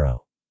Kimimaro.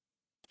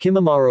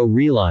 Kimimaro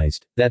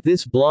realized that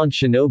this blonde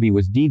shinobi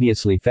was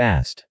deviously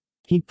fast.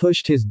 He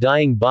pushed his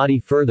dying body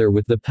further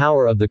with the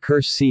power of the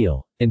curse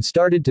seal, and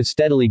started to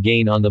steadily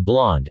gain on the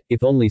blonde,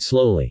 if only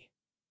slowly.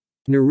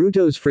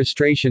 Naruto's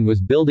frustration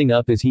was building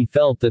up as he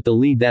felt that the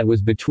lead that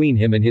was between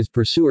him and his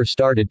pursuer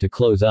started to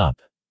close up.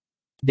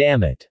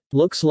 Damn it.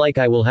 Looks like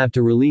I will have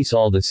to release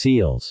all the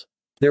seals.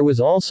 There was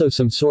also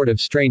some sort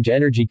of strange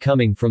energy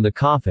coming from the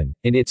coffin,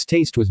 and its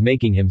taste was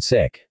making him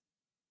sick.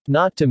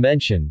 Not to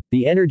mention,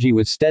 the energy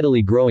was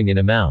steadily growing in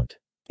amount.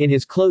 In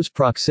his close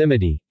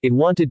proximity, it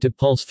wanted to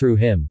pulse through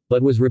him,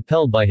 but was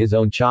repelled by his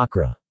own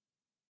chakra.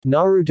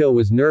 Naruto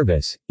was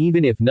nervous,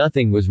 even if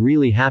nothing was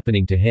really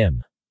happening to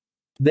him.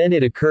 Then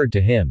it occurred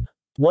to him.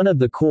 One of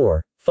the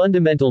core,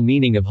 fundamental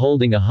meaning of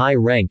holding a high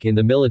rank in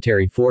the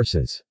military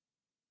forces.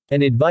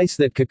 An advice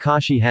that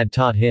Kakashi had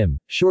taught him,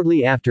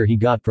 shortly after he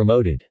got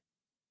promoted.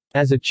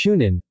 As a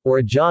Chunin, or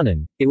a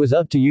Jonin, it was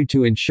up to you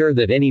to ensure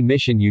that any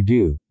mission you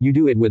do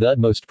it with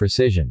utmost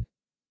precision.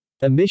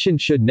 A mission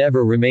should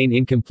never remain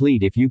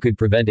incomplete if you could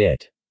prevent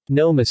it.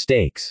 No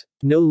mistakes.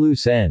 No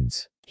loose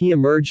ends. He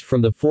emerged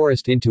from the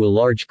forest into a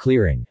large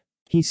clearing.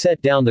 He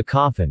set down the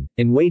coffin,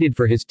 and waited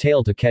for his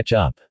tail to catch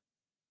up.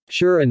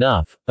 Sure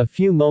enough, a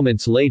few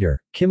moments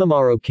later,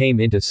 Kimimaro came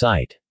into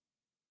sight.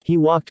 He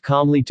walked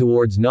calmly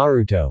towards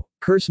Naruto,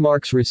 curse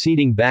marks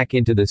receding back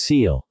into the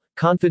seal,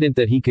 confident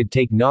that he could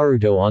take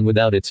Naruto on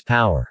without its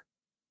power.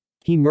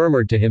 He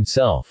murmured to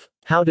himself,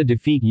 "How to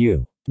defeat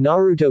you?"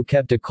 Naruto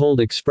kept a cold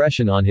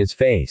expression on his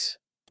face.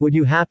 "Would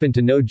you happen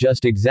to know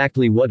just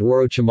exactly what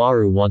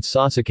Orochimaru wants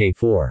Sasuke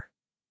for?"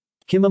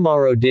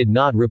 Kimimaro did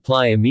not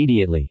reply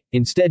immediately,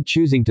 instead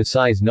choosing to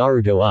size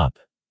Naruto up.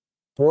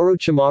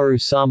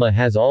 Orochimaru-sama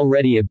has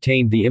already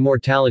obtained the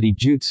immortality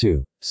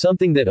jutsu,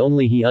 something that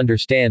only he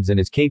understands and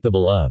is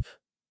capable of.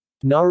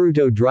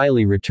 Naruto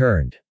dryly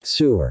returned.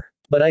 Sewer.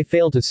 But I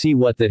fail to see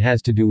what that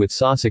has to do with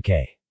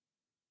Sasuke.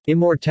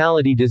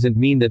 Immortality doesn't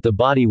mean that the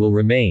body will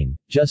remain,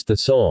 just the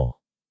soul.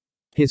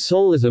 His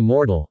soul is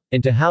immortal,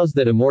 and to house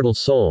that immortal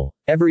soul,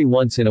 every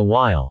once in a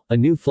while, a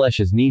new flesh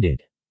is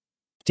needed.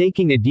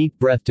 Taking a deep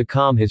breath to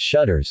calm his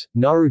shudders,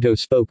 Naruto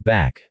spoke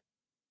back.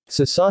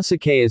 So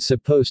Sasuke is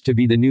supposed to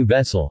be the new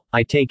vessel,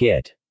 I take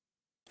it.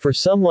 For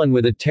someone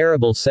with a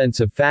terrible sense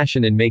of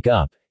fashion and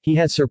makeup, he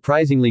has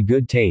surprisingly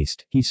good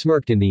taste, he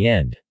smirked in the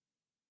end.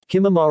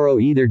 Kimimaro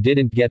either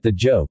didn't get the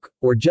joke,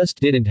 or just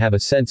didn't have a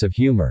sense of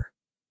humor.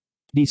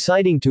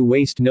 Deciding to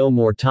waste no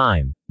more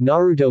time,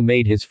 Naruto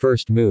made his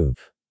first move.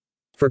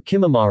 For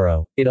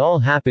Kimimaro, it all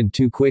happened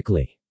too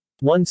quickly.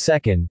 1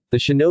 second, the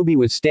shinobi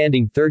was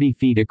standing 30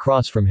 feet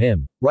across from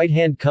him, right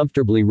hand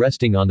comfortably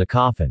resting on the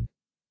coffin.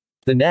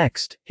 The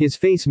next, his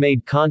face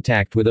made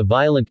contact with a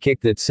violent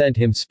kick that sent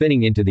him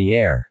spinning into the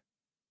air.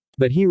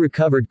 But he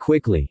recovered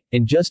quickly,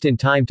 and just in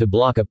time to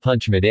block a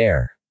punch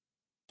mid-air.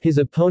 His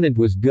opponent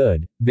was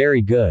good,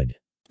 very good.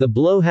 The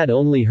blow had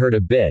only hurt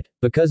a bit,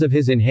 because of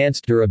his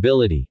enhanced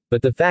durability,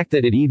 but the fact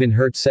that it even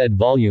hurt said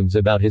volumes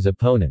about his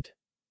opponent.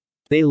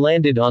 They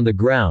landed on the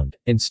ground,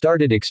 and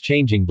started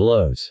exchanging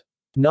blows.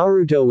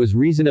 Naruto was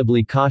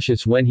reasonably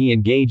cautious when he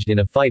engaged in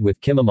a fight with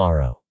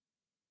Kimimaro.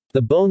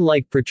 The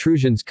bone-like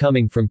protrusions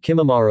coming from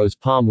Kimimaro's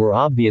palm were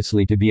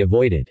obviously to be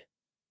avoided.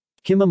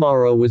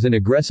 Kimimaro was an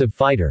aggressive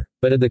fighter,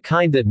 but of the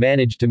kind that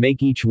managed to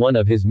make each one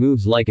of his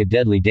moves like a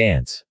deadly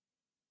dance.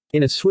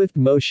 In a swift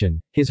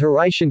motion, his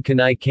Hiraishin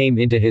kunai came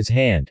into his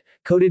hand,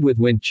 coated with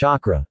wind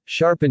chakra,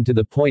 sharpened to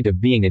the point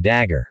of being a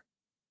dagger.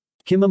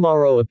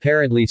 Kimimaro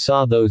apparently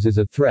saw those as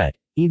a threat,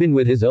 even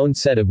with his own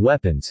set of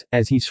weapons,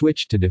 as he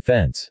switched to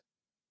defense.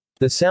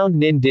 The sound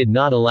nin did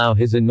not allow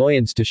his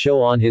annoyance to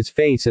show on his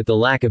face at the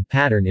lack of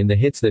pattern in the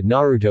hits that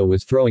Naruto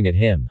was throwing at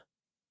him.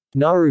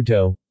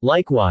 Naruto,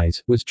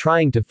 likewise, was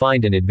trying to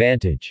find an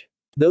advantage.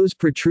 Those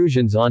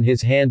protrusions on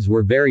his hands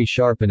were very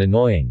sharp and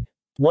annoying.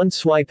 One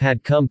swipe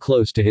had come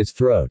close to his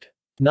throat.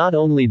 Not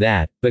only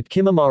that, but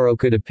Kimimaro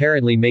could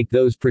apparently make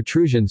those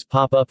protrusions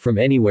pop up from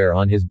anywhere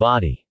on his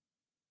body.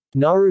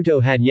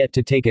 Naruto had yet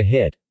to take a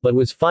hit, but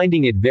was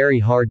finding it very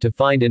hard to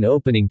find an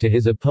opening to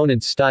his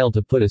opponent's style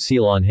to put a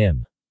seal on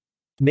him.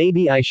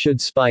 Maybe I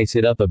should spice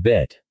it up a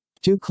bit.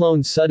 2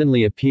 clones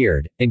suddenly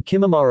appeared, and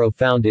Kimimaro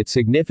found it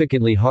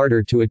significantly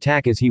harder to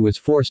attack as he was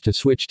forced to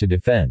switch to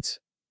defense.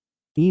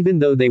 Even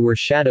though they were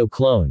shadow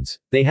clones,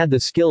 they had the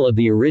skill of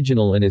the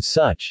original and as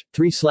such,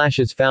 3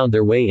 slashes found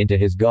their way into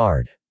his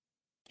guard.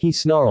 He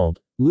snarled,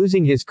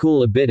 losing his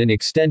cool a bit and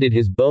extended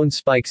his bone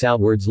spikes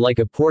outwards like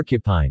a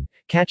porcupine,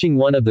 catching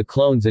one of the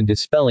clones and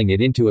dispelling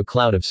it into a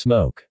cloud of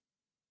smoke.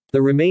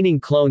 The remaining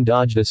clone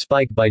dodged a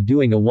spike by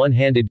doing a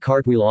one-handed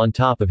cartwheel on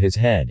top of his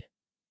head.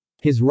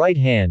 His right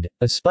hand,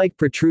 a spike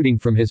protruding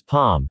from his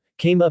palm,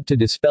 came up to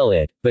dispel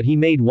it, but he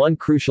made one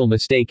crucial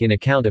mistake in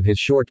account of his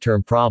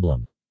short-term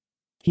problem.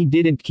 He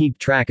didn't keep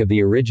track of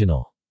the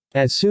original.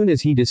 As soon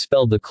as he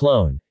dispelled the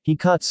clone, he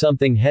caught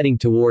something heading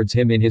towards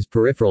him in his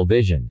peripheral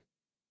vision.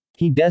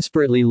 He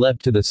desperately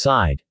leapt to the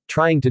side,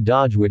 trying to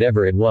dodge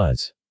whatever it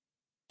was.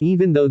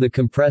 Even though the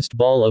compressed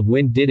ball of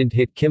wind didn't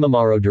hit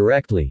Kimimaro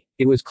directly,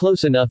 it was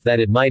close enough that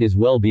it might as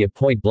well be a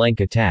point-blank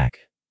attack.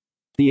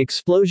 The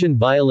explosion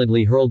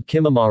violently hurled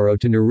Kimimaro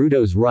to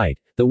Naruto's right,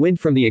 the wind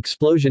from the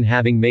explosion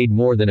having made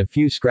more than a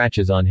few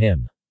scratches on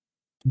him.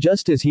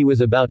 Just as he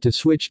was about to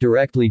switch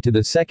directly to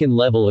the second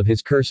level of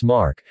his curse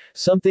mark,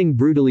 something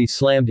brutally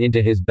slammed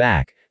into his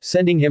back,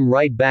 sending him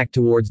right back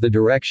towards the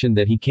direction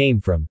that he came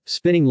from,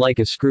 spinning like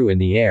a screw in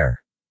the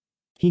air.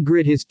 He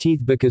grit his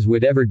teeth because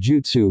whatever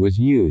jutsu was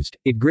used,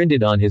 it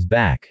grinded on his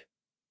back.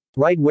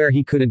 Right where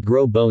he couldn't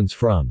grow bones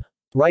from.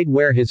 Right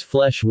where his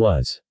flesh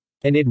was.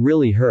 And it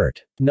really hurt.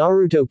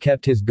 Naruto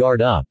kept his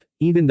guard up,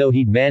 even though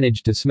he'd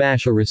managed to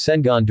smash a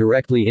Rasengan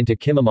directly into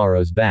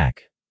Kimimaro's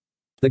back.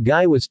 The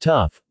guy was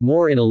tough,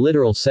 more in a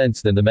literal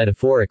sense than the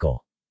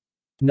metaphorical.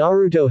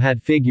 Naruto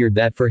had figured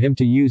that for him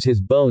to use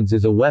his bones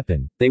as a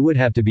weapon, they would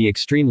have to be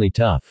extremely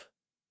tough.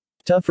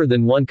 Tougher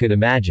than one could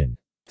imagine.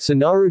 So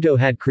Naruto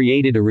had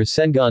created a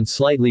Rasengan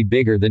slightly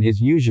bigger than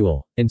his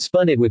usual, and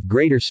spun it with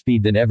greater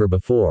speed than ever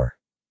before.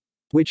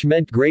 Which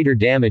meant greater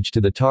damage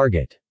to the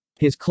target.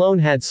 His clone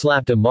had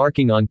slapped a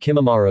marking on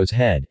Kimimaro's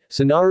head,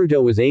 so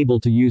Naruto was able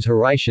to use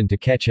Hiraishin to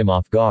catch him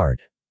off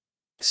guard.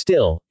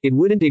 Still, it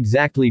wouldn't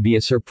exactly be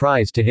a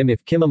surprise to him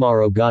if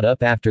Kimimaro got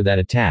up after that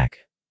attack.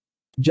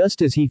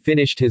 Just as he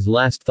finished his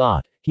last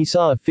thought, he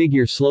saw a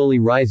figure slowly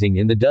rising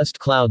in the dust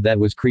cloud that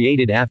was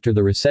created after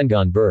the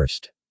Rasengan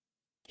burst.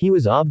 He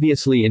was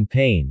obviously in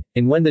pain,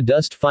 and when the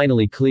dust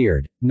finally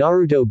cleared,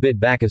 Naruto bit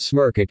back a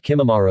smirk at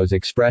Kimimaro's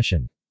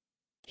expression.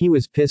 He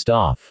was pissed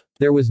off.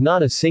 There was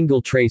not a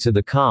single trace of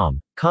the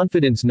calm,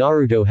 confidence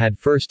Naruto had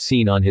first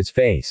seen on his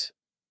face.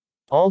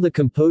 All the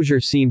composure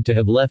seemed to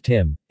have left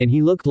him, and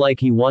he looked like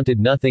he wanted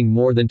nothing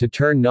more than to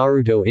turn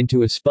Naruto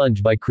into a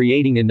sponge by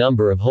creating a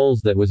number of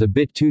holes that was a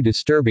bit too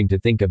disturbing to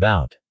think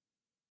about.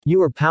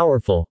 "You are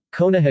powerful,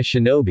 Konoha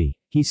Shinobi,"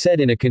 he said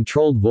in a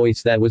controlled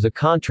voice that was a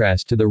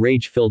contrast to the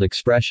rage-filled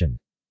expression.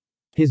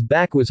 His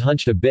back was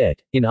hunched a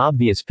bit, in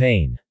obvious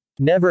pain.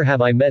 "Never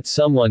have I met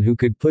someone who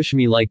could push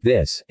me like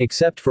this,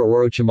 except for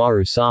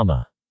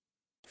Orochimaru-sama."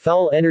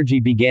 Foul energy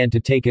began to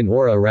take an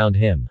aura around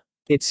him.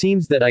 "It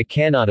seems that I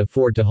cannot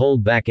afford to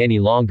hold back any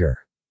longer."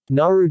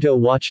 Naruto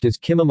watched as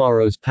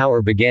Kimimaro's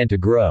power began to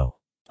grow.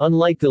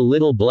 Unlike the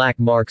little black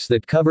marks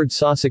that covered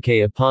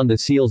Sasuke upon the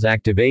seal's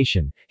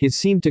activation, his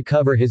seemed to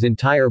cover his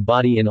entire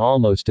body in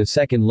almost a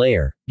second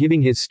layer,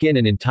 giving his skin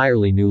an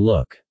entirely new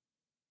look.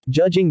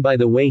 Judging by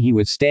the way he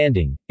was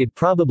standing, it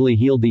probably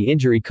healed the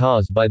injury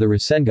caused by the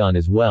Rasengan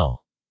as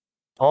well.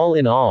 All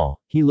in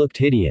all, he looked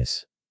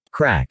hideous.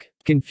 Crack.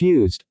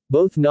 Confused,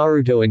 both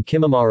Naruto and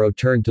Kimimaro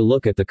turned to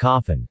look at the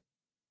coffin.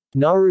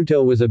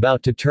 Naruto was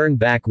about to turn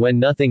back when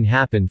nothing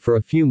happened for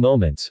a few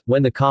moments,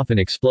 when the coffin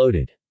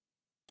exploded.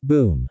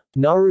 Boom.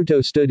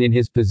 Naruto stood in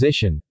his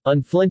position,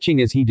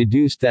 unflinching as he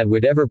deduced that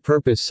whatever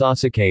purpose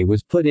Sasuke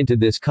was put into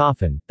this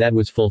coffin, that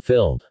was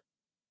fulfilled.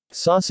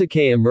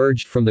 Sasuke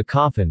emerged from the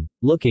coffin,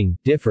 looking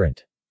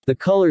different. The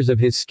colors of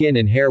his skin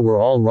and hair were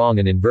all wrong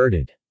and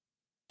inverted.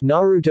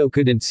 Naruto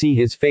couldn't see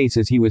his face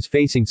as he was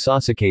facing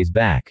Sasuke's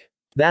back.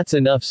 "That's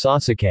enough,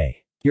 Sasuke.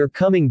 You're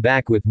coming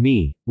back with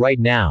me, right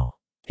now."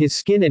 His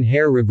skin and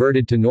hair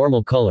reverted to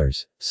normal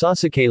colors.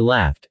 Sasuke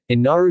laughed,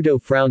 and Naruto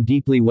frowned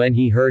deeply when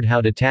he heard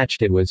how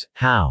detached it was.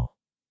 How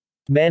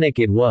manic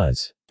it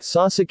was.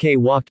 Sasuke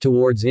walked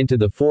towards into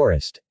the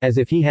forest, as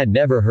if he had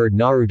never heard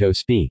Naruto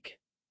speak.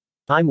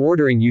 "I'm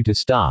ordering you to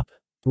stop.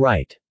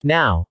 Right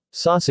now,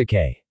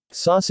 Sasuke."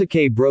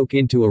 Sasuke broke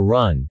into a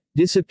run,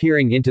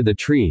 disappearing into the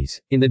trees,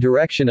 in the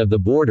direction of the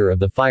border of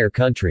the Fire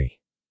Country.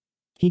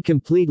 He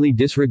completely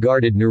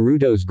disregarded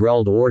Naruto's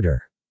growled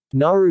order.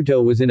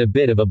 Naruto was in a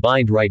bit of a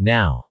bind right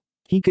now.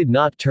 He could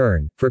not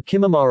turn, for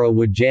Kimimaro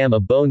would jam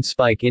a bone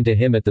spike into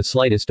him at the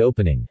slightest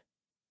opening.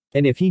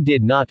 And if he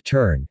did not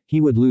turn,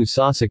 he would lose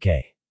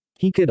Sasuke.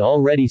 He could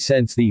already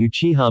sense the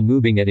Uchiha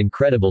moving at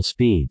incredible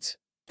speeds.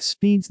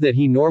 Speeds that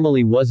he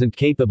normally wasn't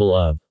capable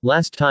of,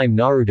 last time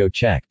Naruto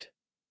checked.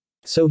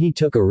 So he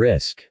took a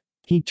risk.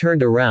 He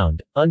turned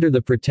around, under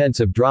the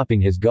pretense of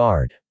dropping his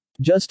guard.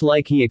 Just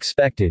like he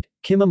expected,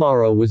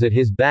 Kimimaro was at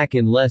his back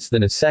in less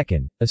than a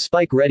second, a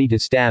spike ready to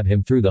stab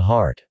him through the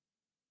heart.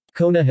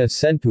 Konoha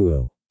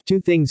Senpuu. Two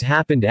things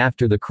happened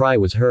after the cry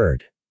was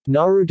heard.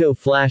 Naruto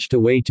flashed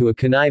away to a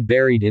kunai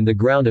buried in the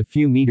ground a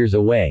few meters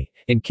away,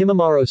 and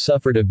Kimimaro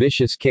suffered a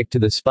vicious kick to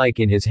the spike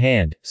in his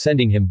hand,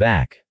 sending him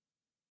back.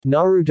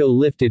 Naruto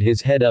lifted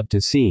his head up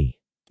to see.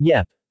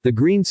 Yep, the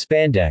green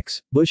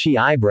spandex, bushy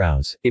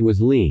eyebrows, it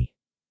was Lee.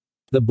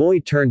 The boy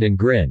turned and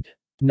grinned.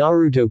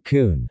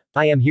 "Naruto-kun.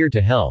 I am here to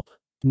help."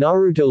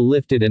 Naruto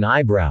lifted an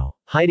eyebrow,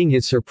 hiding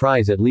his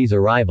surprise at Lee's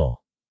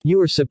arrival.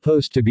 "You are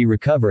supposed to be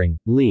recovering,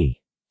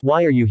 Lee.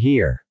 Why are you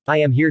here?" "I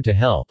am here to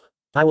help."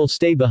 I will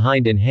stay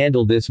behind and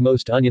handle this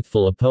most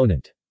unyouthful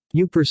opponent.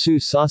 You pursue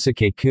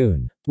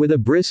Sasuke-kun. With a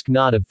brisk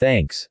nod of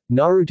thanks,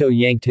 Naruto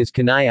yanked his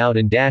kunai out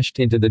and dashed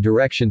into the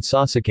direction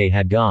Sasuke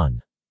had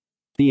gone.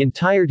 The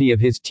entirety of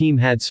his team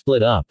had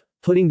split up,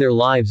 putting their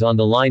lives on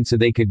the line so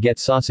they could get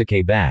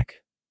Sasuke back.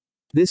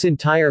 This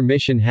entire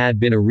mission had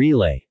been a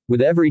relay,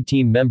 with every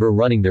team member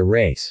running their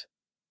race.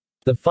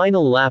 The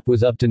final lap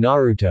was up to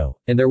Naruto,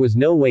 and there was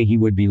no way he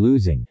would be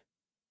losing.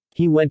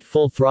 He went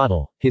full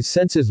throttle, his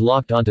senses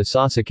locked onto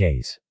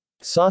Sasuke's.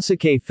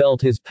 Sasuke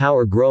felt his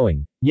power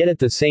growing, yet at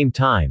the same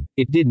time,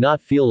 it did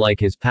not feel like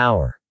his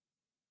power.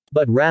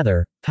 But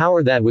rather,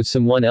 power that was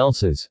someone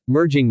else's,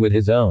 merging with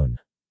his own.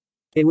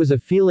 It was a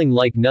feeling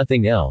like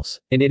nothing else,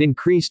 and it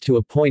increased to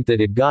a point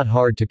that it got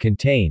hard to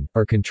contain,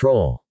 or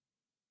control.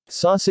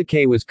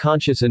 Sasuke was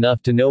conscious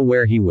enough to know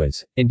where he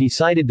was, and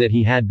decided that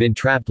he had been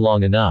trapped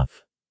long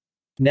enough.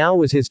 Now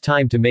was his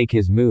time to make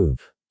his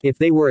move. If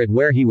they were at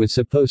where he was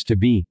supposed to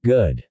be,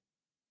 good.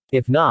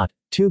 If not,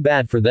 too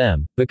bad for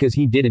them, because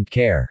he didn't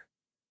care.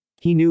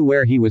 He knew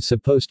where he was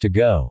supposed to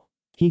go.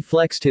 He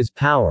flexed his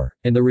power,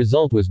 and the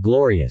result was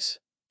glorious.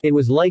 It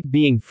was like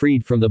being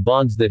freed from the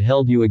bonds that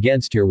held you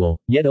against your will,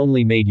 yet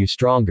only made you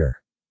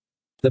stronger.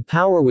 The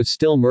power was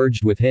still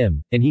merged with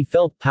him, and he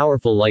felt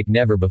powerful like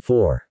never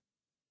before.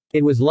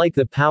 It was like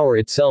the power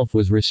itself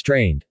was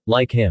restrained,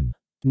 like him.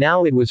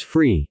 Now it was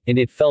free, and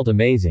it felt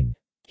amazing.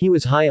 He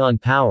was high on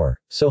power,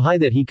 so high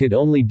that he could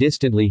only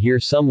distantly hear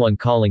someone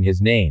calling his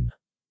name.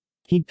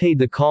 He paid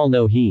the call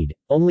no heed,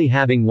 only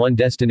having one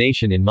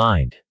destination in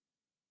mind.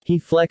 He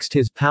flexed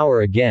his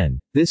power again,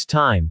 this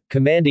time,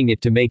 commanding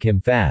it to make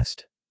him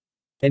fast.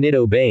 And it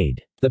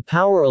obeyed. The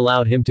power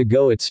allowed him to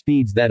go at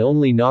speeds that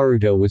only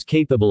Naruto was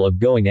capable of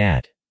going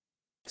at.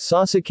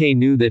 Sasuke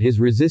knew that his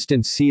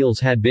resistance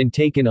seals had been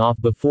taken off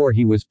before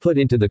he was put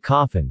into the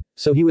coffin,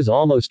 so he was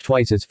almost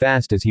twice as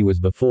fast as he was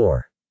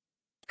before.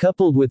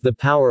 Coupled with the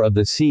power of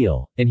the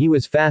seal, and he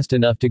was fast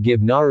enough to give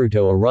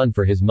Naruto a run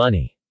for his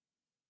money.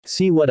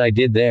 See what I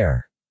did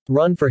there?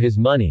 Run for his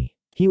money.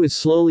 He was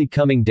slowly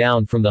coming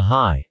down from the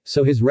high,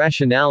 so his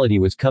rationality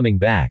was coming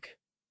back.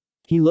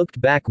 He looked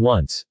back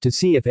once, to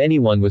see if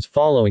anyone was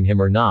following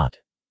him or not.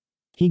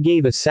 He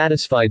gave a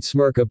satisfied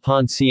smirk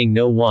upon seeing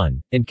no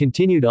one, and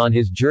continued on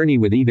his journey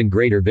with even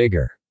greater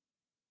vigor.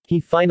 He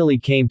finally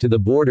came to the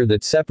border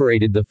that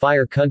separated the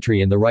Fire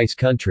Country and the Rice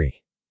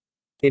Country.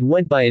 It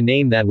went by a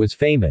name that was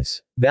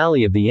famous,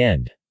 Valley of the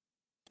End.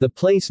 The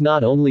place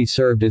not only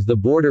served as the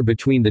border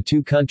between the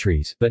two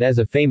countries, but as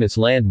a famous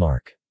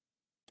landmark.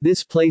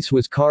 This place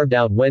was carved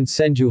out when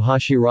Senju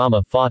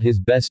Hashirama fought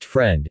his best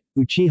friend,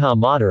 Uchiha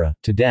Madara,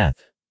 to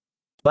death.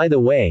 By the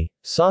way,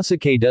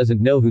 Sasuke doesn't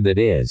know who that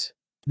is.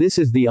 This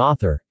is the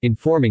author,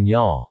 informing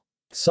y'all.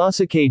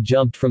 Sasuke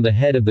jumped from the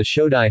head of the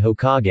Shodai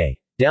Hokage,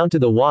 down to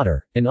the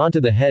water, and onto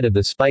the head of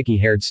the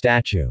spiky-haired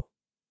statue.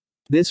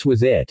 This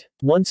was it.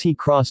 Once he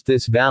crossed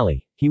this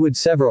valley, he would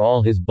sever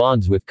all his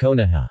bonds with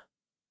Konoha.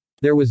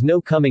 There was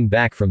no coming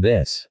back from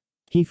this.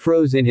 He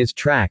froze in his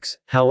tracks,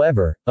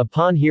 however,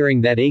 upon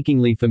hearing that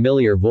achingly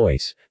familiar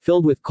voice,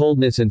 filled with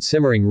coldness and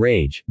simmering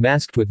rage,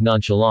 masked with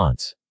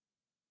nonchalance.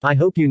 I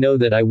hope you know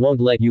that I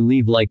won't let you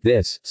leave like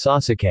this,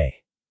 Sasuke.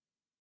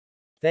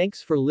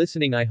 Thanks for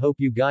listening. I hope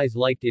you guys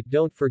liked it.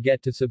 Don't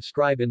forget to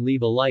subscribe and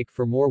leave a like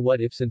for more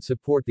what ifs and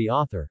support the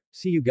author.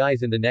 See you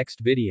guys in the next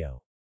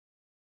video.